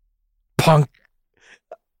 Punk.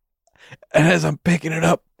 And as I'm picking it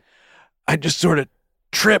up, I just sort of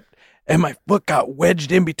tripped and my foot got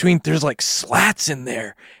wedged in between. There's like slats in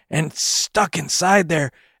there and stuck inside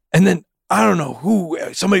there. And then I don't know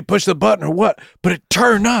somebody pushed the button or what, but it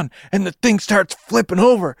turned on and the thing starts flipping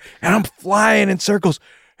over and I'm flying in circles.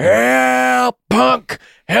 Help, punk!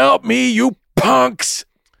 Help me, you punks!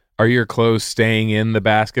 Are your clothes staying in the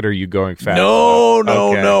basket or are you going fast? No.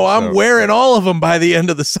 I'm wearing all of them by the end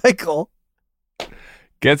of the cycle.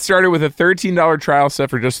 Get started with a $13 trial set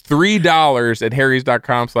for just $3 at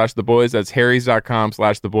harrys.com/theboys. That's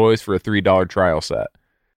harrys.com/theboys for a $3 trial set.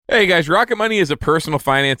 Hey guys, Rocket Money is a personal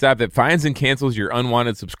finance app that finds and cancels your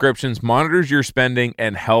unwanted subscriptions, monitors your spending,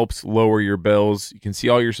 and helps lower your bills. You can see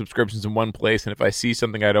all your subscriptions in one place, and if I see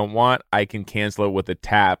something I don't want, I can cancel it with a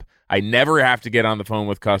tap. I never have to get on the phone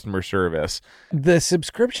with customer service. The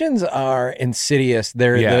subscriptions are insidious.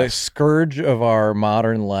 They're the scourge of our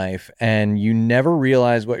modern life, and you never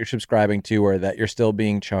realize what you're subscribing to or that you're still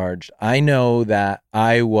being charged. I know that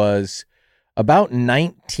I was about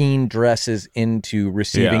 19 dresses into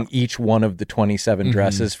receiving each one of the 27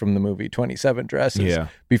 dresses from the movie 27 Dresses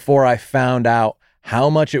before I found out how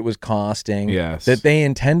much it was costing, that they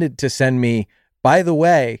intended to send me, by the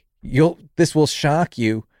way, this will shock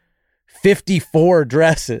you, 54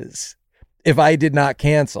 dresses if I did not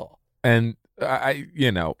cancel. And I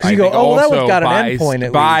you go, that one's got an endpoint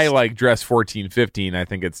at by least. Like dress 14, 15, I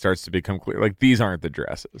think it starts to become clear. Like these aren't the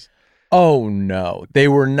dresses. Oh, no. They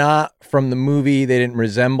were not from the movie. They didn't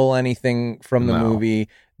resemble anything from the movie.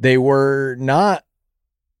 They were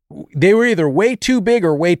either way too big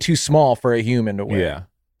or way too small for a human to wear. Yeah.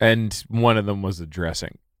 And one of them was a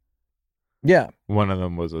dressing. Yeah. One of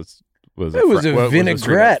them was a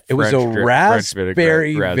vinaigrette. It was a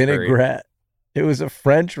raspberry vinaigrette. It was a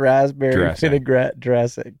French raspberry vinaigrette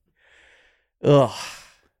dressing. Ugh.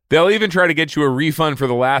 They'll even try to get you a refund for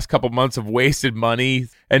the last couple months of wasted money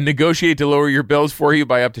and negotiate to lower your bills for you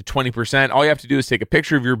by up to 20%. All you have to do is take a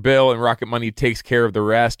picture of your bill and Rocket Money takes care of the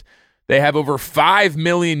rest. They have over 5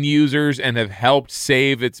 million users and have helped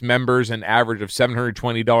save its members an average of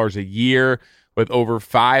 $720 a year with over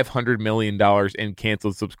 $500 million in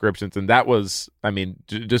canceled subscriptions. And that was,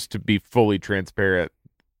 just to be fully transparent,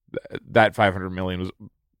 that $500 million was,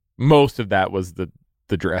 most of that was the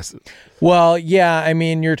the dresses. Well, yeah, I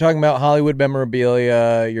mean, you're talking about Hollywood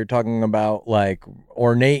memorabilia. You're talking about like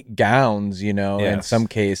ornate gowns, in some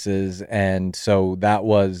cases, and so that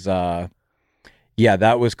was, that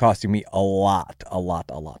was costing me a lot.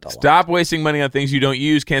 Stop wasting money on things you don't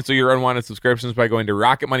use. Cancel your unwanted subscriptions by going to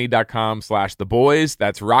rocketmoney.com/theboys.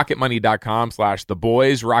 That's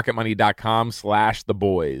rocketmoney.com/theboys.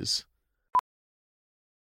 rocketmoney.com/theboys.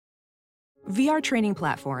 VR training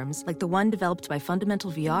platforms, like the one developed by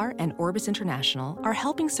Fundamental VR and Orbis International, are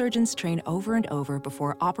helping surgeons train over and over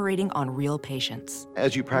before operating on real patients.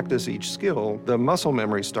 As you practice each skill, the muscle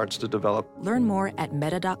memory starts to develop. Learn more at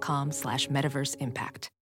meta.com/metaverseimpact.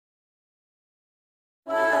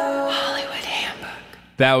 Hollywood Handbook.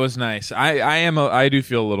 That was nice. I do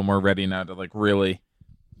feel a little more ready now to like really.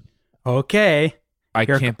 Okay. I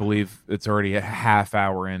can't believe it's already a half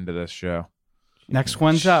hour into this show. Next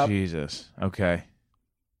one's up. Jesus. Okay.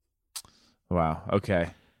 Wow. Okay.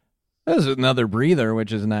 That was another breather,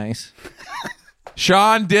 which is nice.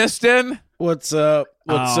 Sean Diston. What's up?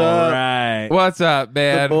 What's All up? right. What's up,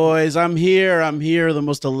 man? The boys, I'm here, the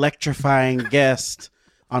most electrifying guest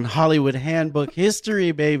on Hollywood Handbook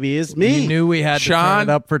history, baby. It's me. You knew we had to turn it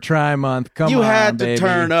up for Try Month. Come on, You had to baby.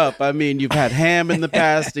 turn up. I mean, you've had Ham in the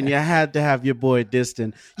past, and you had to have your boy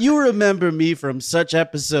Diston. You remember me from such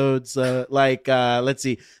episodes let's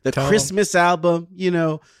see, the Christmas album,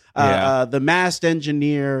 The Masked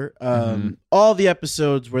Engineer, all the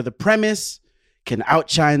episodes where the premise can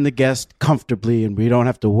outshine the guest comfortably, and we don't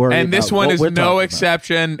have to worry. And this one is no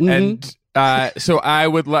exception. And so I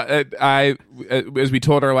would, as we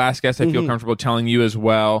told our last guest, I feel comfortable telling you as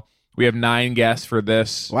well. We have 9 guests for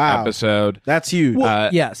this episode. That's huge.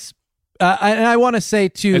 Yes. And I want to say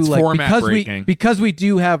too, It's format breaking. because we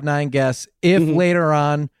do have 9 guests, if later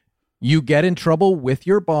on you get in trouble with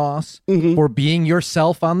your boss for being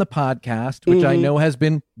yourself on the podcast, which I know has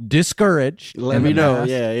been discouraged. Let me know.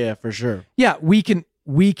 Yeah, for sure. Yeah, we can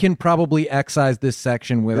probably excise this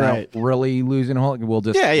section without really losing a whole. We'll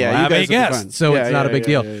just have a guest, so it's not a big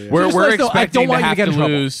deal. We're expecting to have to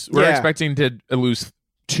lose. We're expecting to lose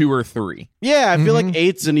 2 or 3. Yeah, I feel like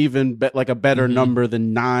 8's an even like a better number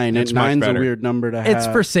than 9. It's and 9's much a better. weird number to have. It's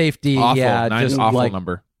for safety. Awful. Yeah, 9's just an awful like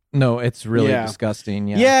number. No, it's really disgusting.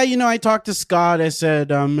 Yeah. Yeah, I talked to Scott. I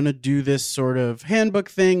said, I'm going to do this sort of handbook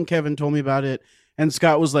thing. Kevin told me about it. And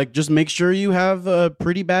Scott was like, just make sure you have a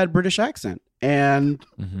pretty bad British accent. And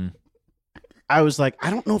I was like, I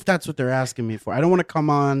don't know if that's what they're asking me for. I don't want to come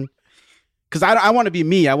on. Because I want to be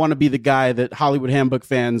me. I want to be the guy that Hollywood Handbook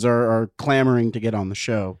fans are clamoring to get on the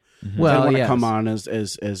show. Well, I want to yes. come on as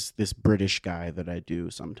this British guy that I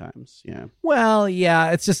do sometimes. Yeah. Well,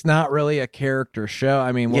 yeah, it's just not really a character show.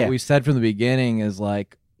 I mean, what we said from the beginning is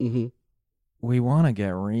like, we want to get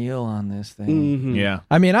real on this thing. Yeah.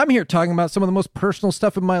 I mean, I'm here talking about some of the most personal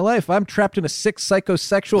stuff in my life. I'm trapped in a sick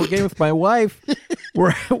psychosexual game with my wife.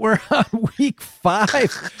 We're on week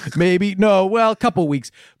 5, maybe. No, well, a couple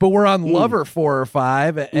weeks, but we're on Lover 4 or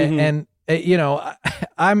 5, and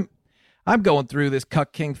I'm going through this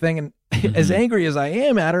cuck king thing, and as angry as I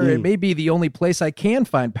am at her, it may be the only place I can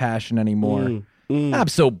find passion anymore. I'm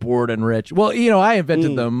so bored and rich. Well, I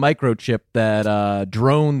invented the microchip that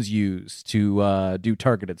drones use to do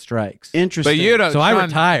targeted strikes. Interesting. But you don't. So I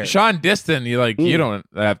retired. Sean Diston, you don't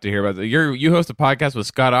have to hear about that. You host a podcast with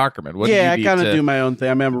Scott Ackerman. What do you I need kind of to- do my own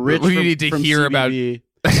thing. I mean, I'm rich. What do you from- need to from hear CBB. about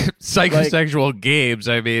psychosexual games?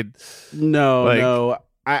 I mean, no.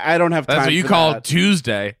 I don't have time. that's what you for call that.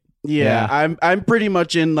 Tuesday. Yeah, I'm pretty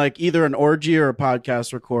much in like either an orgy or a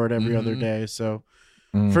podcast record every other day. So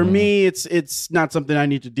for me, it's not something I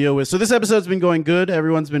need to deal with. So this episode's been going good.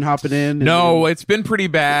 Everyone's been hopping in. No, it's been pretty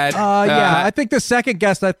bad. Yeah, I think the second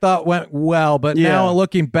guest I thought went well, but now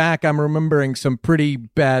looking back, I'm remembering some pretty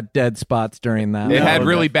bad dead spots during that. It had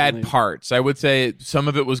really bad parts. I would say some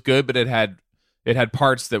of it was good, but it had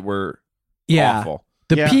parts that were awful.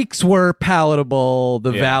 The peaks were palatable.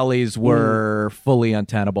 The valleys were fully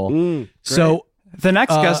untenable. So the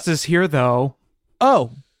next guest is here, though.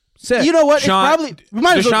 Oh, sick. You know what? Sean,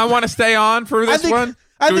 does Sean want to stay on for this one?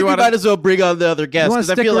 I think we might as well bring on the other guest. You want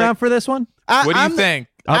to stick around for this one? What do you think?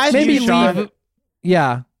 Maybe leave.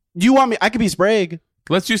 Yeah. Do you want me? I could be Sprague.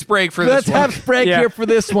 Let's do Sprague for Let's this one. have Sprague here for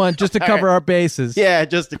this one, just to cover our bases. Yeah,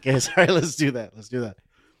 just in case. All right, let's do that.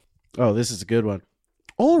 Oh, this is a good one.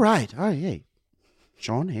 All right. Hey.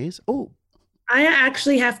 Sean Hayes. Oh. I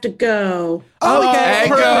actually have to go. Okay.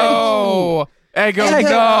 Ego.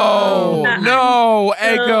 No,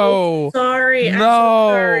 Ego. Sorry. I'm No.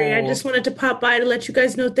 so sorry. I just wanted to pop by to let you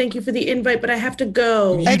guys know thank you for the invite, but I have to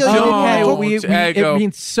go. It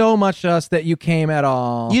means so much to us that you came at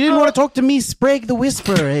all. You didn't want to talk to me, Sprague the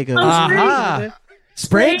Whisperer, Ego. Oh, Sprague.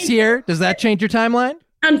 Sprague's here. Does that change your timeline?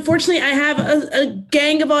 Unfortunately, I have a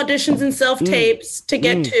gang of auditions and self-tapes to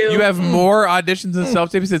get to. You have more auditions and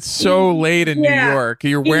self-tapes? It's so late in New York.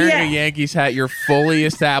 You're wearing a Yankees hat. You're fully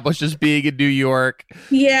established as being in New York.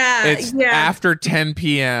 Yeah. It's after 10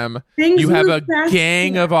 p.m. You have a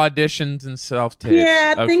gang of auditions and self-tapes.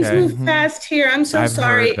 Yeah, things move fast here. I'm so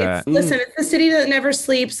sorry. Listen, it's the city that never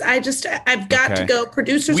sleeps. I've got to go.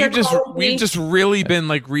 Producers are calling me. We've just really been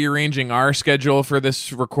like rearranging our schedule for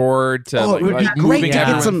this record to moving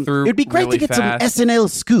everyone through. It'd be great to get fast. some SNL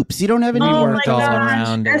scoops. You don't have any more all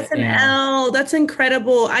around it. SNL, that's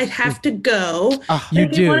incredible. I have to go. You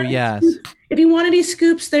do, yes. If you want any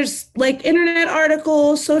scoops, there's like internet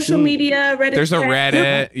articles, social media, Reddit. There's a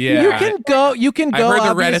Reddit. Yeah, you can go. I heard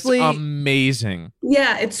obviously. the Reddit's amazing.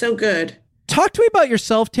 Yeah, it's so good. Talk to me about your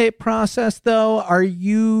self-tape process, though. Are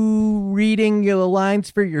you reading the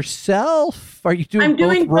lines for yourself? Are you doing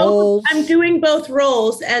both roles? I'm doing both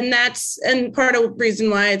roles, and part of the reason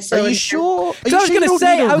why it's so. Are you sure? I was going to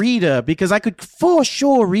say a reader, because I could for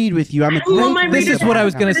sure read with you. This is what I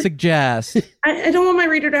was going to suggest. I don't want my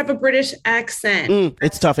reader to have a British accent.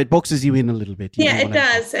 It's tough. It boxes you in a little bit. Yeah, it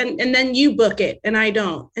does, and then you book it, and I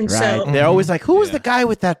don't, and so they're always like, "Who was the guy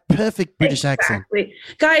with that perfect British accent?"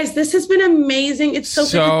 Guys, this has been amazing. It's so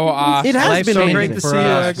awesome. It has been so great to see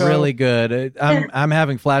you. Really good. I'm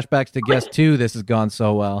having flashbacks to Guest 2. This has gone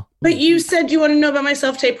so well. But you said you want to know about my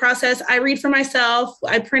self-tape process. I read for myself.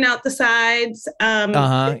 I print out the sides.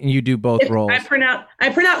 And you do both roles. I print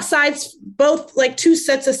out sides, both like 2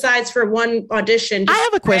 sets of sides for one audition. I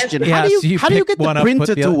have a question. How do you get the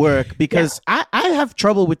printer to work? Because I have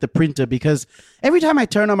trouble with the printer, because every time I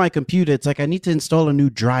turn on my computer, it's like I need to install a new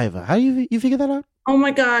driver. How do you figure that out? Oh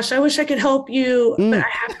my gosh, I wish I could help you, but I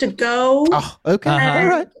have to go. Oh, okay. All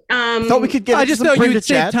right. Thought we could get. I just thought you'd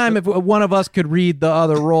save time if one of us could read the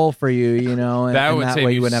other role for you, and that would save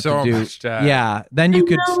way you wouldn't so have to do. much time. Yeah, then you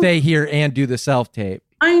could stay here and do the self-tape.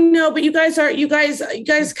 I know, but you guys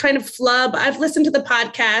kind of flub. I've listened to the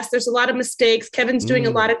podcast. There's a lot of mistakes. Kevin's doing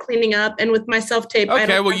a lot of cleaning up, and with my self-tape.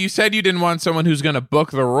 Okay, well, you said you didn't want someone who's going to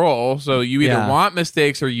book the role, so you either want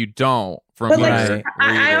mistakes or you don't.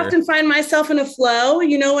 I often find myself in a flow,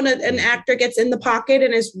 when an actor gets in the pocket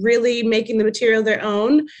and is really making the material their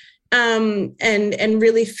own, and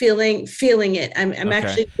really feeling it. I'm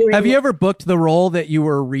actually doing. Have you ever booked the role that you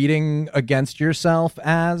were reading against yourself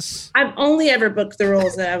as? I've only ever booked the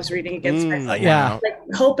roles that I was reading against myself. Yeah.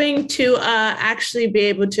 Hoping to actually be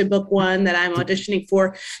able to book one that I'm auditioning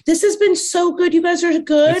for. This has been so good. You guys are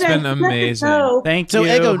good. It's been amazing. Thank you. So,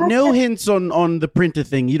 Ego, no hints on the printer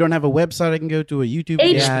thing. You don't have a website I can go to, a YouTube?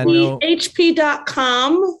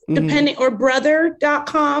 HP.com, depending, or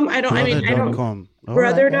brother.com.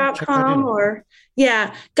 Brother.com or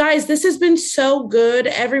guys, this has been so good.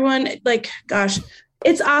 Everyone,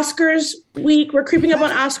 it's Oscars week. We're creeping up on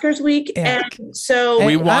Oscars week, and so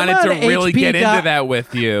we wanted to really get into that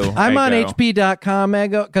with you. I'm on HP.com,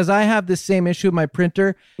 Ego, because I have the same issue with my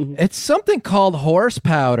printer. It's something called horse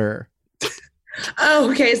powder. Oh,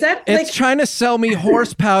 okay. Is that it's trying to sell me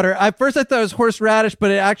horse powder? At first I thought it was horseradish, but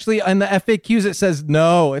it actually in the FAQs it says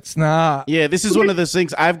no, it's not. Yeah, this is one of those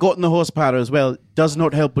things. I've gotten the horse powder as well. It does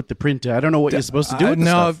not help with the printer. I don't know what you're supposed to do with the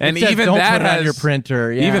stuff. And even that put it has on your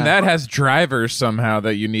printer. Yeah. Even that has drivers somehow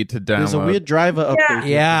that you need to download. There's a weird driver update.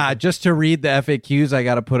 Yeah, just to read the FAQs, I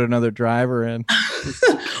got to put another driver in.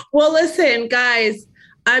 Well, listen, guys.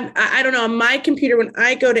 I don't know, on my computer, when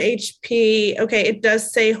I go to HP, okay, it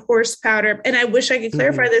does say horse powder, and I wish I could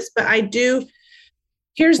clarify this, but I do.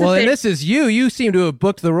 Here's the thing. And this is you. You seem to have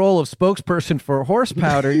booked the role of spokesperson for horse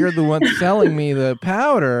powder. You're the one selling me the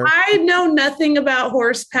powder. I know nothing about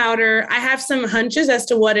horse powder. I have some hunches as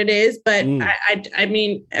to what it is, but I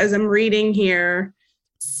mean, as I'm reading here,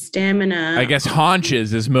 stamina. I guess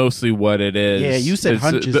haunches is mostly what it is. Yeah, you said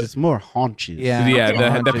hunches. It's more haunches. Yeah,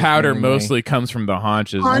 the powder mostly comes from the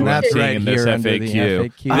haunches. And that's right in this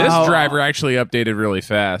FAQ. This driver actually updated really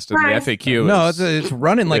fast. And the FAQ No, it's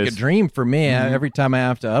running like a dream for me. Every time I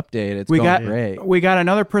have to update, it's going great. We got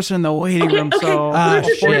another person in the waiting room, so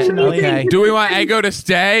unfortunately. Do we want Ego to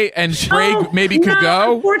stay and Sprague maybe could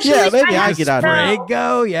go? Yeah, maybe I get out of here. Sprague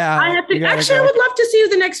go? Yeah. I have to. Actually, I would love to see who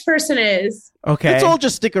the next person is. Okay. Let's all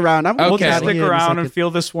just stick around. We'll just stick around and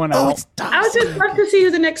feel this one out. I would just love to see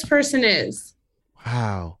who the next person is.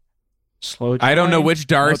 Wow. Slow. I don't know which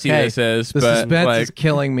Darcy this is, the but suspense is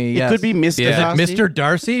killing me. It could be Mr. Darcy. Mr.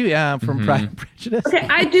 Darcy, from Pride and Prejudice. Okay,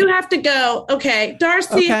 I do have to go. Okay,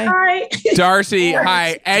 Darcy, hi. Darcy,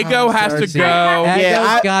 hi. Ego has to go.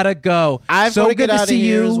 Ego's gotta go. I've so got to good get to out see of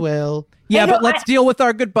here you as well. Yeah, but let's deal with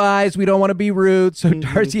our goodbyes. We don't want to be rude. So,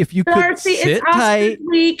 Darcy, if you could sit tight.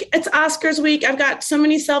 It's Oscars week. I've got so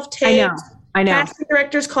many self-tapes. I know. Casting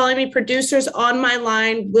directors calling me, producers on my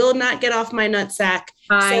line, will not get off my nutsack.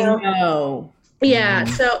 I know. Yeah,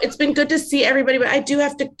 so it's been good to see everybody, but I do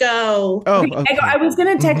have to go. Oh, okay. I was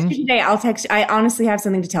going to text you today. I'll text you. I honestly have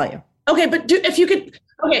something to tell you. Okay, but if you could.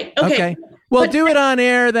 Okay. Well, do it on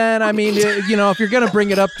air then. I mean, if you're going to bring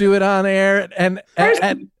it up, do it on air. And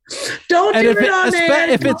don't do it on air.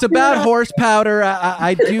 If it's about horse powder,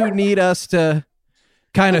 I do need us to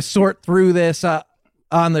kind of sort through this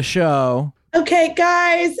on the show. Okay,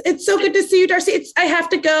 guys, it's so good to see you, Darcy. I have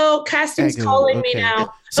to go. Casting's calling me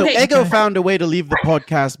now. So Ego found a way to leave the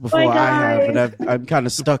podcast before I have, and I'm kind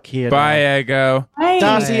of stuck here. Bye, Ego.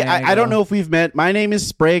 Darcy, I don't know if we've met. My name is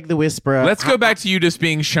Sprague the Whisperer. Let's go back to you just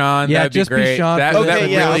being Sean. Yeah, That'd just be great. be Sean. That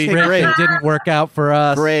really great. It didn't work out for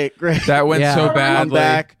us. Great. That went so badly. I'm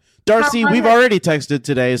back. Darcy, we've already texted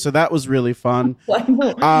today, so that was really fun.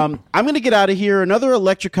 I'm going to get out of here. Another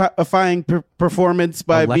electrifying performance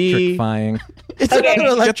by me. It's another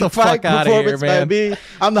electrifying performance by me.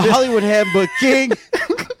 I'm the Hollywood Handbook King,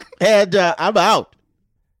 and I'm out.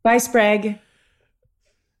 Bye, Sprague.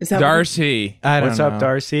 Darcy. What's up,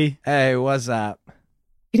 Darcy? Hey, what's up?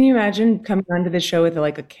 Can you imagine coming onto the show with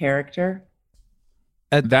like a character?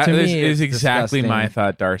 That is exactly my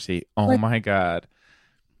thought, Darcy. Oh my God.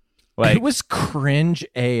 Like, it was cringe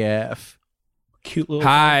AF. Cute little.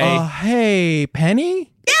 Hi. Hey,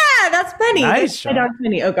 Penny? Yeah, that's Penny. Nice. My dog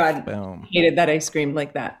Penny. Oh God. Boom. Hated that I screamed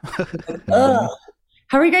like that. Ugh.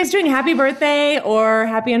 How are you guys doing? Happy birthday or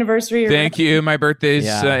happy anniversary? Thank you. My birthday's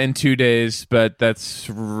in 2 days, but that's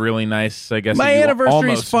really nice. I guess my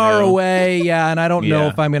anniversary's far away. Yeah, and I don't know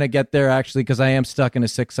if I'm going to get there actually because I am stuck in a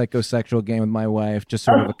sick psychosexual game with my wife. Just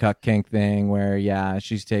sort of a cuck kink thing where,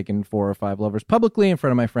 she's taken 4 or 5 lovers publicly in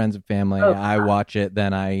front of my friends and family. I watch it.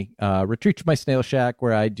 Then I retreat to my snail shack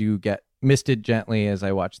where I do get misted gently as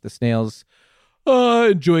I watch the snails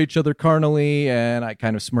enjoy each other carnally, and I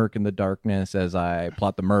kind of smirk in the darkness as I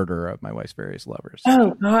plot the murder of my wife's various lovers.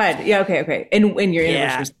 Oh God, yeah, okay, and when your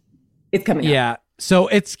anniversary, it's coming. Yeah, so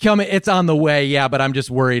it's coming. It's on the way. Yeah, but I'm just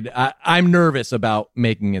worried. I'm nervous about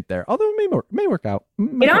making it there. Although it may work out.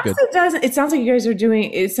 It honestly doesn't. It sounds like you guys are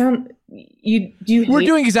doing. We're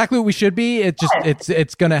doing exactly what we should be. It just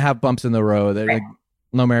it's gonna have bumps in the road. Like,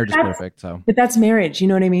 no marriage is perfect. So, but that's marriage. You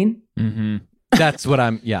know what I mean? Mm-hmm. That's what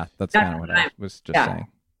that's kind of what I was just saying.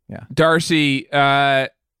 Yeah. Darcy, I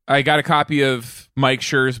got a copy of Mike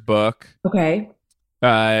Schur's book. Okay.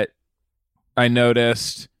 I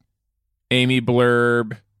noticed Amy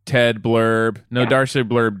Blurb, Ted Blurb. No, Darcy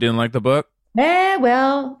Blurb didn't like the book.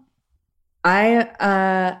 Well,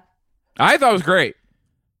 I thought it was great.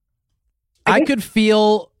 I could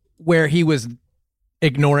feel where he was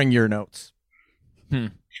ignoring your notes.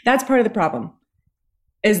 That's part of the problem.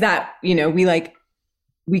 Is that,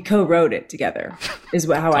 we co-wrote it together is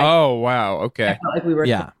how I. Oh, wow. Okay. I felt like we were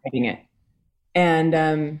writing it.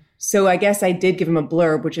 And so I guess I did give him a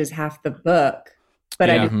blurb, which is half the book,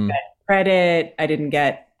 but I didn't get credit. I didn't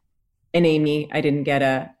get an Amy. I didn't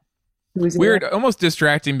get weird, almost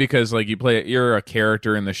distracting because like you're a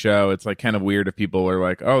character in the show. It's like kind of weird if people are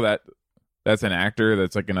like, oh, that's an actor.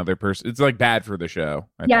 That's like another person. It's like bad for the show.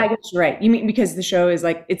 I guess you're right. You mean because the show is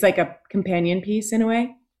like, it's like a companion piece in a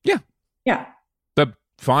way? Yeah. Yeah. The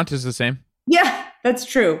font is the same. Yeah, that's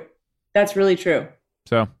true. That's really true.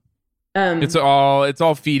 So it's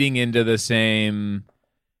all feeding into the same.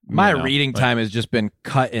 My reading time has just been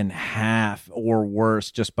cut in half or worse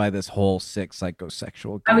just by this whole sick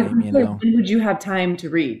psychosexual game. When would you have time to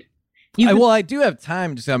read? I do have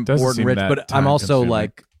time because I'm bored and rich, but I'm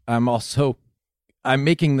also I'm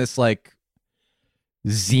making this like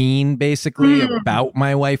zine basically about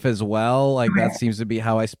my wife as well. Like that seems to be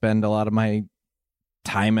how I spend a lot of my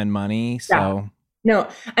time and money. So no,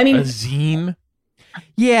 I mean a zine.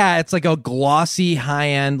 Yeah, it's like a glossy,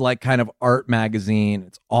 high-end, like kind of art magazine.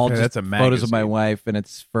 It's all just photos of my wife, and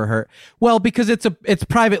it's for her. Well, because it's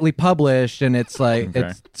privately published, and it's like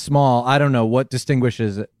it's small. I don't know what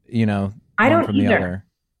distinguishes it, I don't from the other.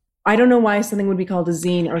 I don't know why something would be called a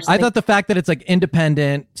zine or something. I thought the fact that it's like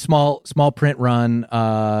independent, small print run.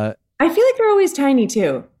 I feel like they're always tiny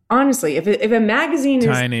too. Honestly, if a magazine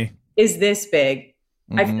is this big,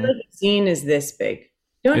 I feel like a zine is this big.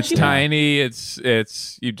 It's tiny.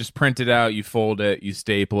 It's you just print it out, you fold it, you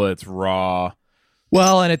staple it. It's raw.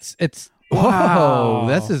 Well, and it's wow. Whoa,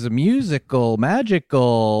 this is musical,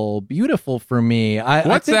 magical, beautiful for me.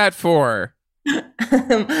 What's that for?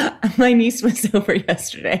 My niece was over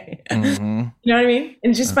yesterday. Mm-hmm. You know what I mean?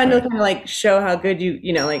 And it's just fun to kind of like show how good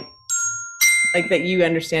you know like. like that you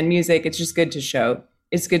understand music. It's just good to show.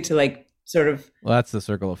 It's good to like sort of. Well, that's the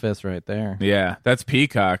circle of fifths right there. Yeah, that's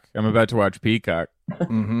Peacock. I'm about to watch Peacock.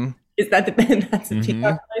 Mm-hmm. Is that the that's a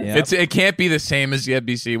Peacock? Yep. It can't be the same as the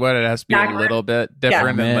NBC one. It has to be a little bit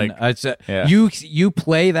different. Yeah. And like, you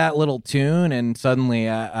play that little tune, and suddenly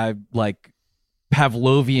I like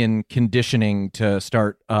Pavlovian conditioning to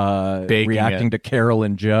start reacting to Carol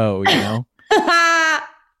and Joe. You know.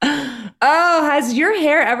 Oh, has your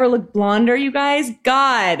hair ever looked blonder, you guys?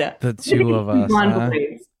 God, the two of us.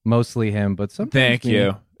 Mostly him, but sometimes. Thank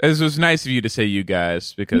you. This was nice of you to say you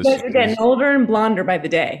guys, because you guys are getting older and blonder by the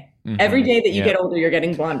day. Mm-hmm. Every day that you get older, you're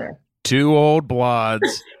getting blonder. Two old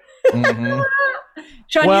blods. Mm-hmm.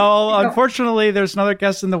 Sean, well, unfortunately, there's another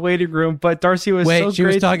guest in the waiting room, but Darcy was so great. She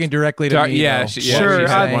was talking directly to me. Yeah, sure.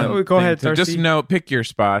 Go ahead, Darcy. Just pick your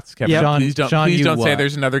spots, Kevin. Yep. Please don't say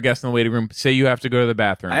there's another guest in the waiting room. Say you have to go to the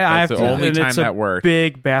bathroom. That's the only time that works.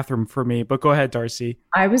 Big bathroom for me, but go ahead, Darcy.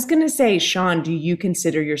 I was going to say, Sean, do you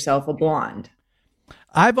consider yourself a blonde?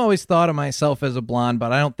 I've always thought of myself as a blonde,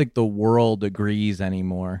 but I don't think the world agrees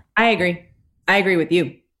anymore. I agree. I agree with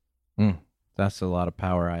you. That's a lot of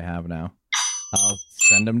power I have now. I'll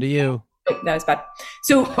send them to you. Oh, that was bad.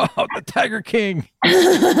 So, the Tiger King.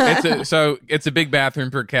 It's a big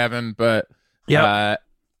bathroom for Kevin, but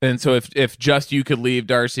and so if just you could leave,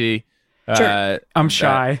 Darcy. Sure. I'm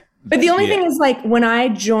shy. But the only thing is, like, when I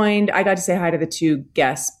joined, I got to say hi to the two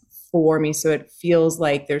guests for me, so it feels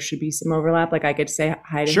like there should be some overlap. Like I could say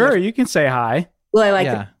hi to. Sure, you can say hi. Will I like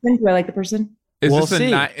the person? Do I like the person? Is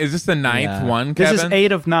this the ninth one, Kevin? This is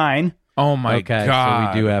 8 of 9. Oh my God! So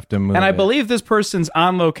we do have to move. And I believe this person's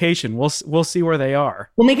on location. We'll see where they are.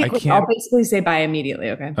 We'll make it quick. I'll basically say bye immediately.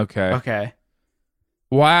 Okay. Okay.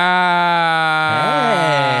 Wow.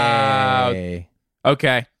 Hey.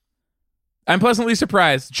 Okay. I'm pleasantly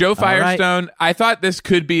surprised. Joe Firestone, I thought this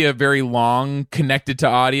could be a very long connected to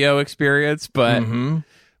audio experience, but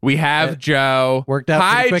we have Joe. Worked out.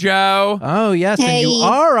 Hi, Joe. Oh, yes. Hey. And you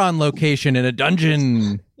are on location in a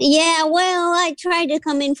dungeon. Yeah, well, I tried to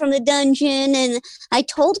come in from the dungeon, and I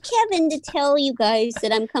told Kevin to tell you guys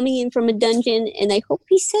that I'm coming in from a dungeon, and I hope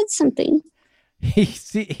he said something.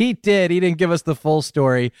 He did. He didn't give us the full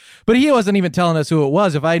story, but he wasn't even telling us who it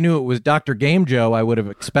was. If I knew it was Dr. Game Joe, I would have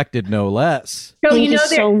expected no less. So, Thank you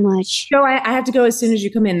so much. So I have to go as soon as you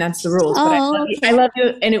come in. That's the rules. Oh, but I love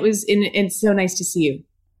you, and it's so nice to see you.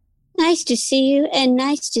 Nice to see you, and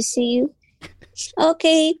nice to see you.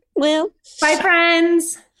 Okay, well. Bye,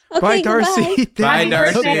 friends. Okay, bye, Darcy. Bye,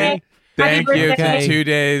 Darcy. Birthday. Thank Happy you. birthday. It's 2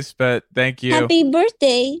 days, but thank you. Happy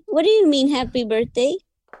birthday. What do you mean, happy birthday?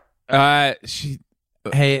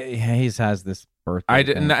 Hayes has this birthday. I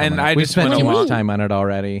didn't, and I we just spent went too much along. time on it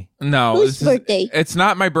already. No, Whose birthday? It's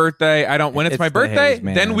not my birthday. I don't. When it's my the birthday, Hayes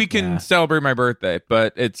man, then we can celebrate my birthday.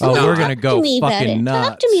 But it's we're Talk gonna go to me about fucking it. nuts.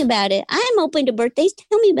 Talk to me about it. I'm open to birthdays.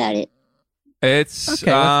 Tell me about it. It's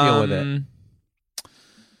okay. Let's deal with it.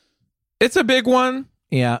 It's a big one.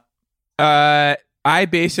 Yeah. I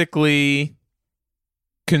basically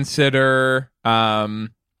consider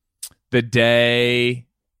the day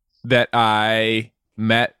that I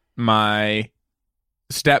met my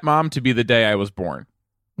stepmom to be the day I was born.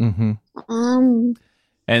 Mm-hmm.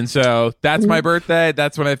 And so that's my birthday.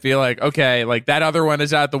 That's when I feel like, okay, like that other one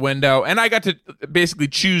is out the window. And I got to basically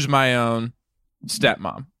choose my own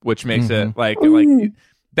stepmom, which makes it like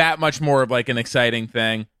that much more of like an exciting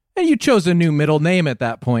thing. And you chose a new middle name at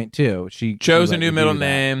that point too. She chose a new middle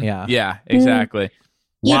name. Yeah, exactly.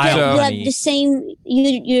 You have the same.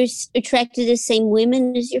 You're attracted to the same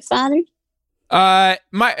women as your father.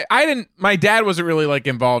 My dad wasn't really like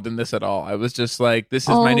involved in this at all. I was just like, this is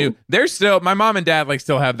my new. They're still my mom and dad like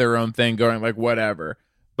still have their own thing going, like whatever.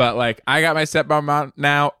 But like, I got my stepmom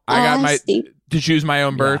now. I got to choose my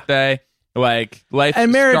own birthday. Like life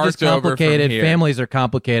and marriage is starts over from complicated. here. Families are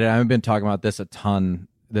complicated. I've been talking about this a ton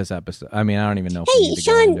this episode. I mean, I don't even know if we Hey, need to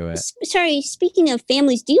go Sean. into it. Sorry. Speaking of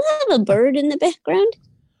families, do you have a bird in the background?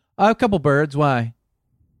 A couple birds. Why?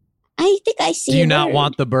 I think I see. Do you a not bird.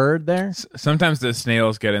 want the bird there? Sometimes the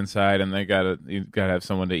snails get inside, and you gotta have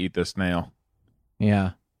someone to eat the snail.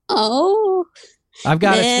 Yeah. Oh. I've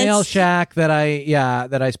got a snail shack that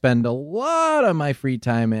I spend a lot of my free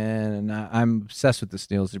time in, and I'm obsessed with the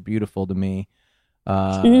snails. They're beautiful to me.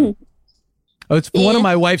 It's one of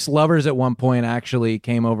my wife's lovers at one point actually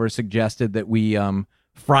came over, suggested that we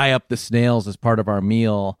fry up the snails as part of our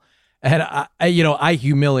meal. And I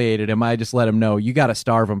humiliated him. I just let him know, you got to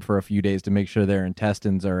starve them for a few days to make sure their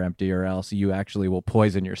intestines are empty, or else you actually will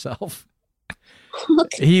poison yourself.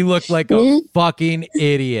 Okay. He looked like a fucking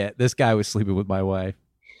idiot. This guy was sleeping with my wife.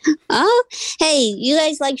 Oh, hey, you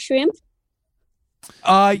guys like shrimp?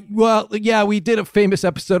 Well, yeah, we did a famous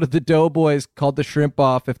episode of the Doughboys called The Shrimp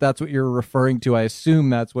Off. If that's what you're referring to, I assume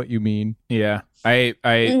that's what you mean. Yeah, I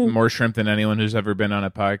ate more shrimp than anyone who's ever been on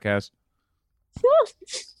a podcast. Well,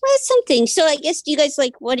 that's something. So I guess,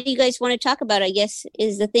 what do you guys want to talk about, I guess,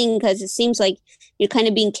 is the thing, because it seems like you're kind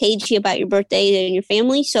of being cagey about your birthday and your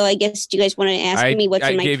family. So I guess, do you guys want to ask me what's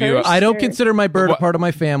in my purse? I don't consider my bird a part of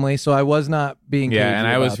my family, so I was not being cagey. Yeah, and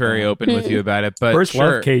I was very open with you about it. But First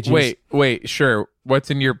love cages. Wait, sure. What's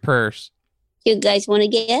in your purse? You guys want to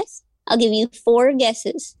guess? I'll give you 4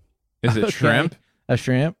 guesses. Is it shrimp? A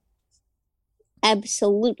shrimp?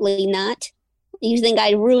 Absolutely not. You think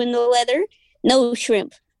I ruined the leather? No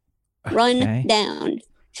shrimp. Run down.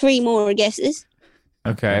 3 more guesses.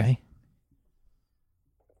 Okay.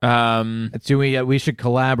 We should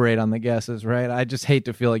collaborate on the guesses, right? I just hate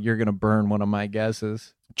to feel like you're gonna burn one of my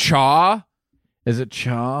guesses. Chaw? Is it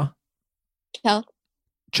chaw? Chaw.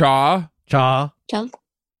 Chaw? Chaw? Chaw.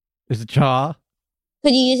 Is it chaw?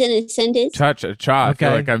 Could you use it in a sentence? Chaw. I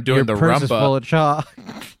feel like I'm doing the purse rumba. Is full of chaw.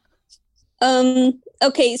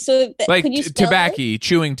 Okay, so like could you spell tobacco,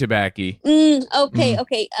 chewing tobacco.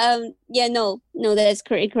 Okay. Yeah, no, that's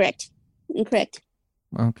correct. Incorrect.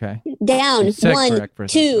 Okay. Down. 1,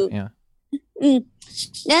 2. Yeah.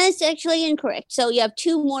 That's actually incorrect. So you have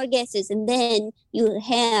 2 more guesses, and then you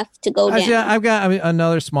have to go down. I've got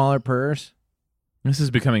another smaller purse. This is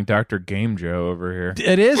becoming Dr. Game Joe over here.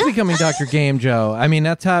 It is becoming Dr. Game Joe. I mean,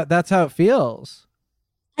 that's how it feels.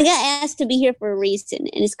 I got asked to be here for a reason,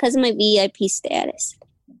 and it's because of my VIP status.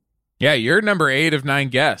 Yeah, you're number 8 of 9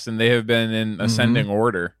 guests, and they have been in ascending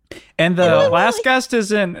order. And the last guest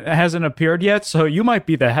hasn't appeared yet, so you might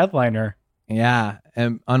be the headliner. Yeah,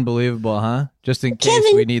 and unbelievable, huh? Just in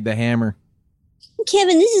case we need the hammer.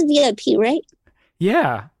 Kevin, this is VIP, right?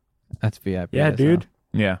 Yeah. That's VIP. Yeah, dude.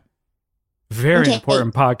 Yeah. Very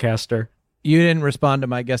important podcaster. You didn't respond to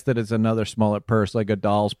my guess that it's another smaller purse, like a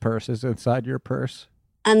doll's purse is inside your purse.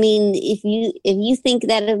 I mean, if you think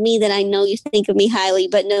that of me, then I know you think of me highly,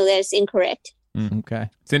 but no, that's incorrect. Okay.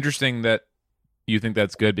 It's interesting that you think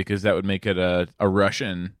that's good, because that would make it a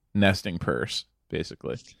Russian nesting purse,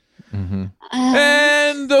 basically. Mm-hmm.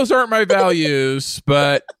 And those aren't my values,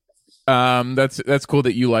 but that's cool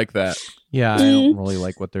that you like that. Yeah, I don't really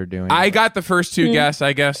like what they're doing. I got the first 2 guests.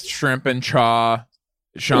 I guessed shrimp and chaw.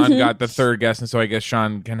 Sean got the 3rd guess, and so I guess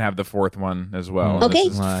Sean can have the 4th one as well. Okay.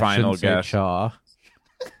 This is final guess. Chaw.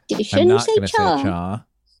 You shouldn't say chaw.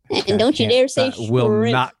 And don't you dare say shrimp.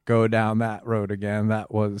 Will not go down that road again.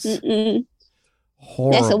 That was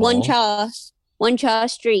horrible. That's a one chaw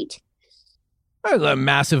street. There's a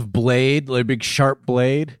massive blade, like a big sharp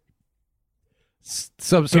blade.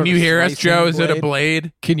 Can you hear us, Joe? Is it a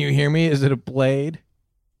blade? Can you hear me? Is it a blade?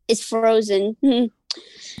 It's frozen.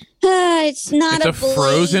 It's not a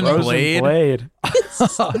frozen blade.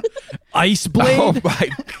 Ice blade. Oh my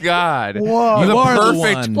god! Whoa,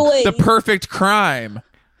 the perfect crime.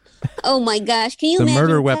 Oh my gosh! Can you the imagine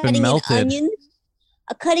murder weapon melted?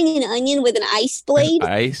 Cutting an onion with an ice blade.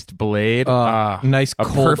 Iced blade. Nice a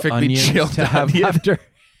cold perfectly onion chilled to have onion. after.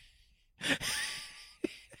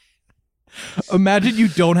 Imagine you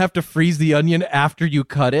don't have to freeze the onion after you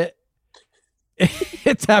cut it.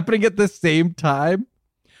 It's happening at the same time.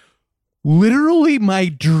 Literally my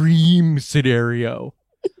dream scenario.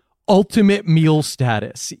 Ultimate meal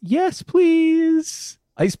status. Yes, please.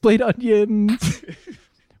 Ice blade onions.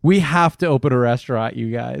 We have to open a restaurant,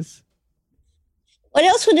 you guys. What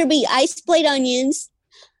else would there be? Ice blade onions.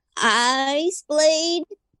 Ice blade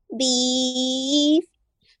beef.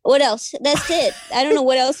 What else? That's it. I don't know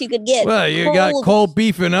what else you could get. Well, you got cold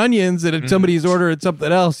beef and onions, and if somebody's ordering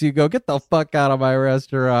something else, you go, get the fuck out of my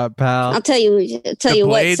restaurant, pal. I'll tell you The what.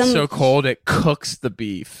 blade's so cold it cooks the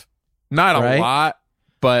beef. Not a lot,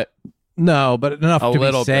 but no, but enough to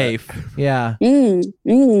be safe. Bit. Yeah.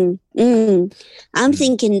 I'm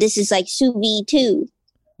thinking this is like sous vide too.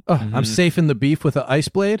 Oh, I'm safe in the beef with an ice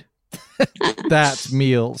blade. That's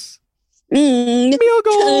meals. Meal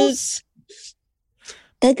goals.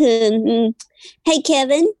 Hey, Kevin. Hey,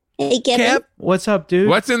 Kevin. Kev, what's up, dude?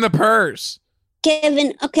 What's in the purse?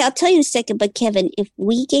 Kevin, okay, I'll tell you in a second, but Kevin, if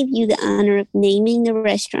we gave you the honor of naming the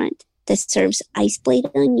restaurant that serves ice blade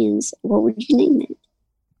onions, what would you name it?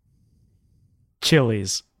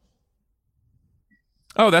 Chili's.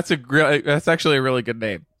 Oh, that's actually a really good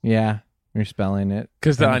name. Yeah, you're spelling it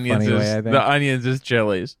because the onions is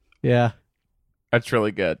Chili's. Yeah, that's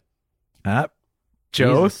really good.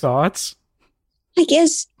 Joe, thoughts? I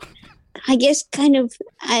guess kind of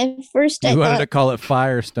at first I wanted to call it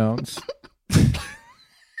Firestones.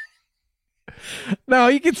 No,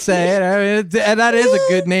 you could say it. I mean, and that is a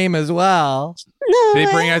good name as well. No,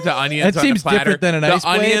 they bring out the onions. That seems on the platter. different than an ice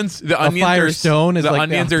blade. The onions Firestone is the like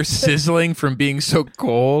onions are sizzling from being so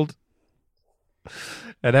cold.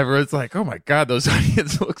 And everyone's like, "Oh my god, those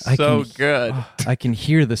onions look so good." I can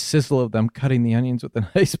hear the sizzle of them cutting the onions with an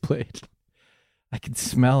ice blade. I can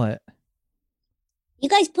smell it. You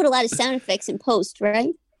guys put a lot of sound effects in post,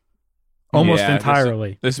 right? Almost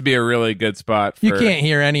entirely. This would be a really good spot. You can't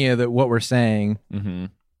hear any of what we're saying. Mm-hmm.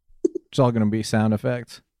 It's all going to be sound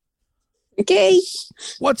effects. Okay.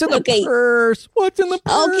 What's in the purse? What's in the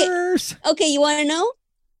purse? Okay, you want to know?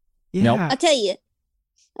 Yeah. Nope. I'll tell you.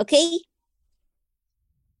 Okay.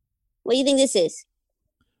 What do you think this is?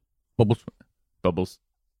 Bubbles.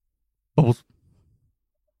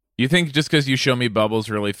 You think just because you show me bubbles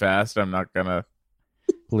really fast, I'm not gonna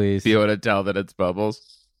be able to tell that it's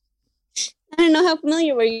bubbles? I don't know how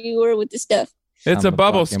familiar you were with this stuff. It's a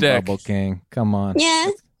bubble stick. Bubble King. Come on. Yeah.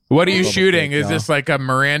 What are you shooting? Is this like a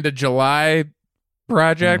Miranda July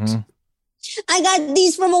project? Mm-hmm. I got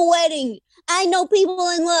these from a wedding. I know people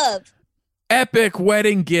in love. Epic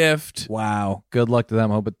wedding gift. Wow. Good luck to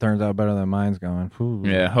them. Hope it turns out better than mine's going. Ooh.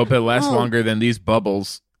 Yeah. Hope it lasts longer than these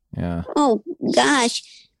bubbles. Yeah. Oh, gosh.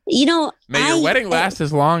 You know, may your wedding last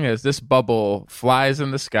as long as this bubble flies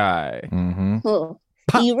in the sky. Mm-hmm. Oh,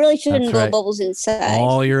 you really shouldn't That's blow right. bubbles inside.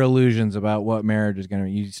 All your illusions about what marriage is going to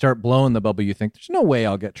be. You start blowing the bubble, you think, there's no way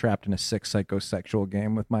I'll get trapped in a sick psychosexual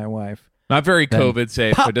game with my wife. Not very COVID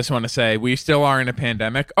safe, but just want to say we still are in a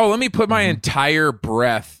pandemic. Oh, let me put my entire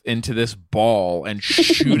breath into this ball and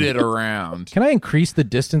shoot it around. Can I increase the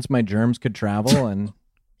distance my germs could travel and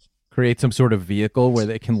create some sort of vehicle where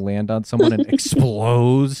they can land on someone and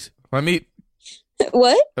explode? Let me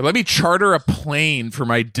charter a plane for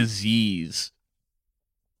my disease.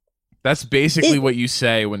 That's basically what you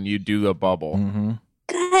say when you do a bubble. Mm-hmm.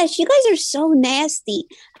 Gosh, you guys are so nasty.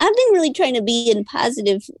 I've been really trying to be in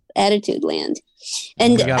positive attitude land.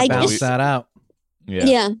 And you gotta balance that out.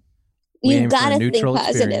 Yeah. You gotta think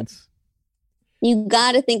positive. You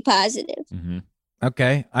gotta think positive. Mm-hmm.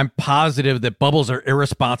 Okay. I'm positive that bubbles are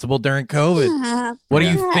irresponsible during COVID. What do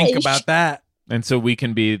you think about that? And so we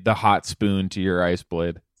can be the hot spoon to your ice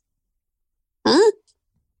blade. Huh?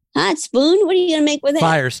 Hot spoon? What are you gonna make with it?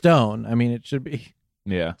 Firestone. I mean, it should be.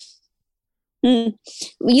 Yeah. What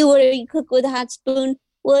do you cook with a hot spoon?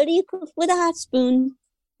 What do you cook with a hot spoon?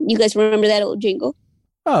 You guys remember that old jingle?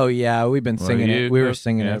 Oh yeah, we've been singing it. We were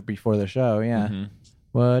singing it before the show. Yeah. Mm-hmm.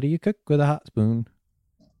 What do you cook with a hot spoon?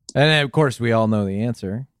 And then, of course, we all know the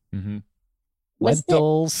answer. Mm-hmm.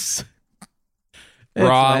 Lentils.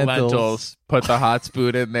 Raw lentils. Put the hot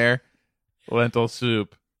spoon in there. Lentil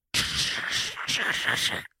soup.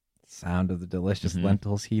 Sound of the delicious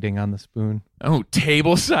lentils heating on the spoon. Oh,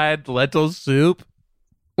 tableside lentil soup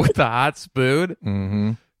with the hot spoon.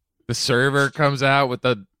 Mm-hmm. The server comes out with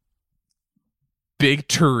a big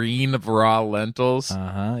tureen of raw lentils.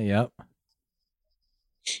 Yep.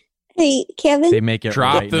 Hey, Kevin. They make it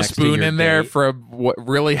drop the spoon in there from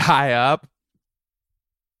really high up.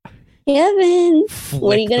 Kevin, Flick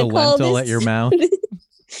what are you going to call lentil this? At your mouth.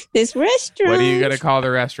 This restaurant. What are you going to call the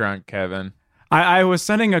restaurant, Kevin? I was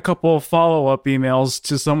sending a couple of follow-up emails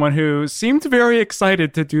to someone who seemed very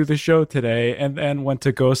excited to do the show today and then went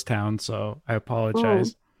to Ghost Town, so I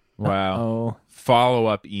apologize. Oh. Wow. Oh.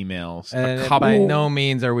 Follow-up emails. And by no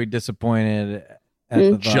means are we disappointed at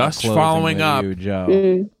the just following up. you,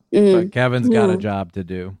 Joe. But Kevin's got a job to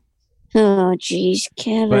do. Oh, geez,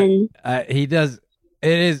 Kevin. But, he does.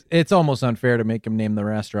 It's almost unfair to make him name the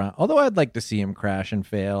restaurant. Although I'd like to see him crash and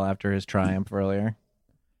fail after his triumph earlier.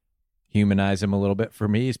 Humanize him a little bit for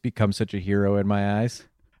me. He's become such a hero in my eyes.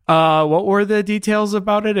 What were the details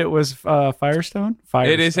about it? It was Firestone?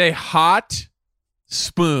 It is a hot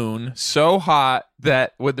spoon, so hot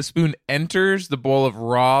that when the spoon enters the bowl of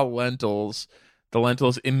raw lentils, the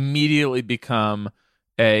lentils immediately become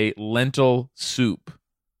a lentil soup.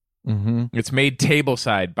 Mm-hmm. It's made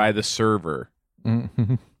tableside by the server.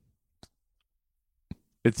 Mm-hmm.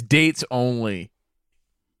 It's dates only.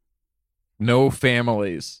 No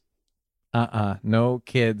families. No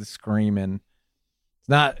kids screaming.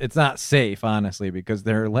 It's not safe, honestly, because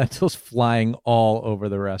there are lentils flying all over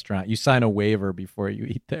the restaurant. You sign a waiver before you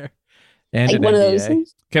eat there. And like one of those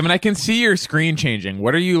things. Kevin, I can see your screen changing.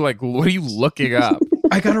 What are you looking up?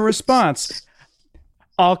 I got a response.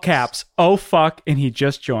 All caps. Oh fuck, and he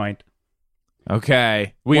just joined.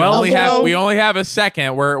 Okay. We only have a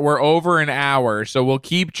second. We're over an hour, so we'll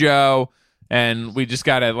keep Joe and we just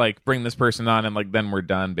gotta bring this person on and then we're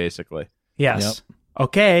done basically. Yes. Yep.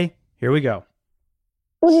 Okay, here we go.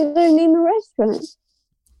 What are you going to name the restaurant?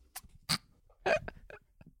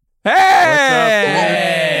 Hey!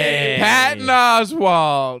 Patton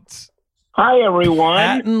Oswalt. Hi, everyone.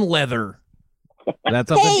 Patent leather. Is that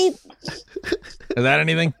something? Hey, Is that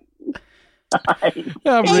anything?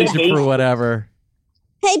 I'm reaching for whatever.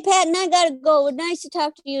 hey, Patton, I gotta go. Nice to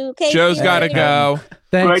talk to you. Okay, Joe's got to go.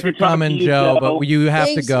 Thanks for coming, Joe, but you have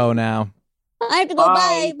to go now. I have to go.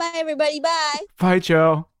 Bye, bye, everybody. Bye. Bye,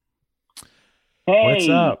 Joe. Hey. What's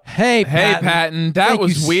up? Hey, Patton. That Thank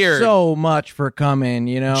was you weird. So much for coming.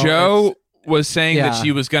 You know, Joe was saying that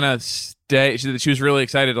she was gonna stay. That she was really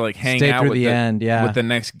excited to like hang Stay out through with the end, yeah. with the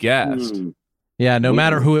next guest. Yeah, no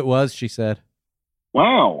matter who it was, she said.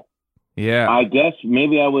 Wow. Yeah. I guess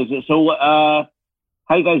maybe I was. So,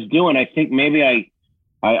 how you guys doing? I think maybe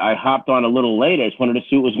I hopped on a little late. I just wanted to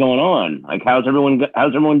see what was going on. Like, how's everyone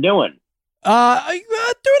doing?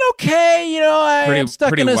 Doing okay. You know, I'm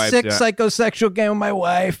stuck in a wiped, sick yeah. psychosexual game with my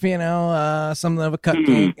wife. You know, something of a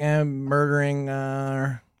cupcake and murdering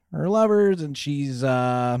her lovers, and she's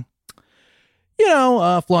flaunting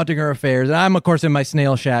her affairs. And I'm, of course, in my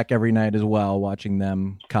snail shack every night as well, watching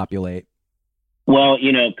them copulate. Well,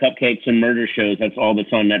 you know, cupcakes and murder shows, that's all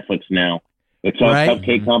that's on Netflix now. It's all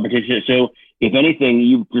cupcake competition. So, if anything,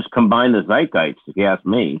 you just combine the zeitgeist, if you ask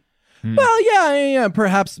me. Well, yeah.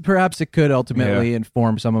 Perhaps it could ultimately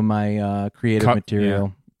inform some of my creative material.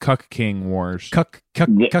 Yeah. Cuck King Wars. Oh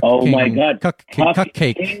King. my God. Cuck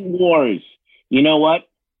King Wars. You know what?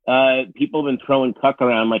 People have been throwing cuck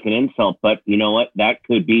around like an insult, but you know what? That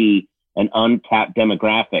could be an untapped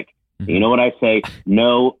demographic. You know what I say?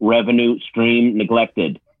 No revenue stream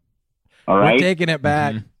neglected. All right? We're taking it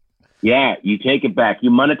back. Yeah, you take it back. You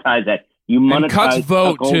monetize that. You monetize And cucks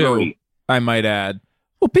vote cuckoldery. too, I might add.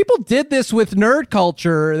 Well, people did this with nerd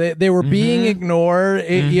culture. They were being ignored,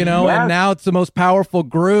 you know, and now it's the most powerful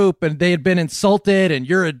group, and they had been insulted, and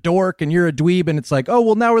you're a dork, and you're a dweeb, and it's like, oh,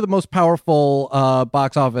 well, now we're the most powerful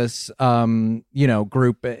box office,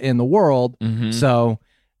 group in the world. So,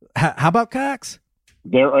 how about cocks?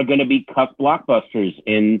 There are going to be cuck blockbusters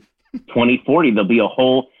in 2040. There'll be a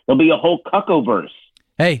whole cuckoverse.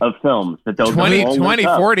 Of films that they'll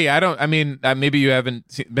 2040. Maybe you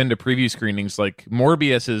haven't been to preview screenings. Like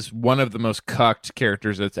Morbius is one of the most cucked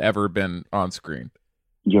characters that's ever been on screen.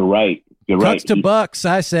 You're right. Cucks to bucks,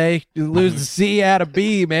 I say. You lose the C out of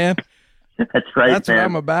B, man. That's right. That's man. what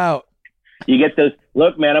I'm about. You get those.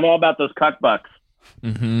 Look, man, I'm all about those cuck bucks.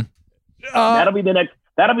 That'll be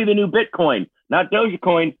the new Bitcoin, not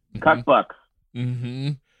Dogecoin. Cuck bucks.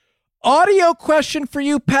 Audio question for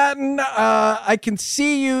you, Patton. I can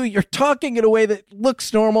see you. You're talking in a way that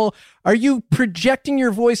looks normal. Are you projecting your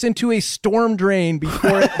voice into a storm drain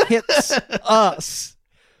before it hits us?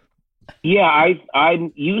 Yeah,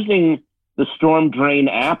 I'm using the Storm Drain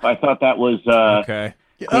app. I thought that was okay.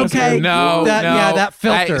 No, that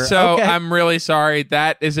filter. I'm really sorry.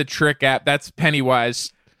 That is a trick app. That's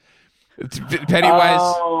Pennywise. Pennywise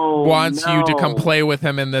wants you to come play with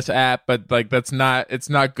him in this app, but like it's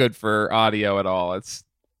not good for audio at all. It's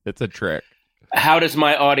a trick. How does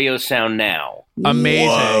my audio sound now? Amazing.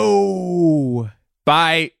 Whoa.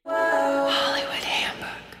 Bye.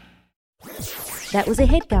 That was a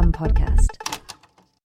HeadGum podcast.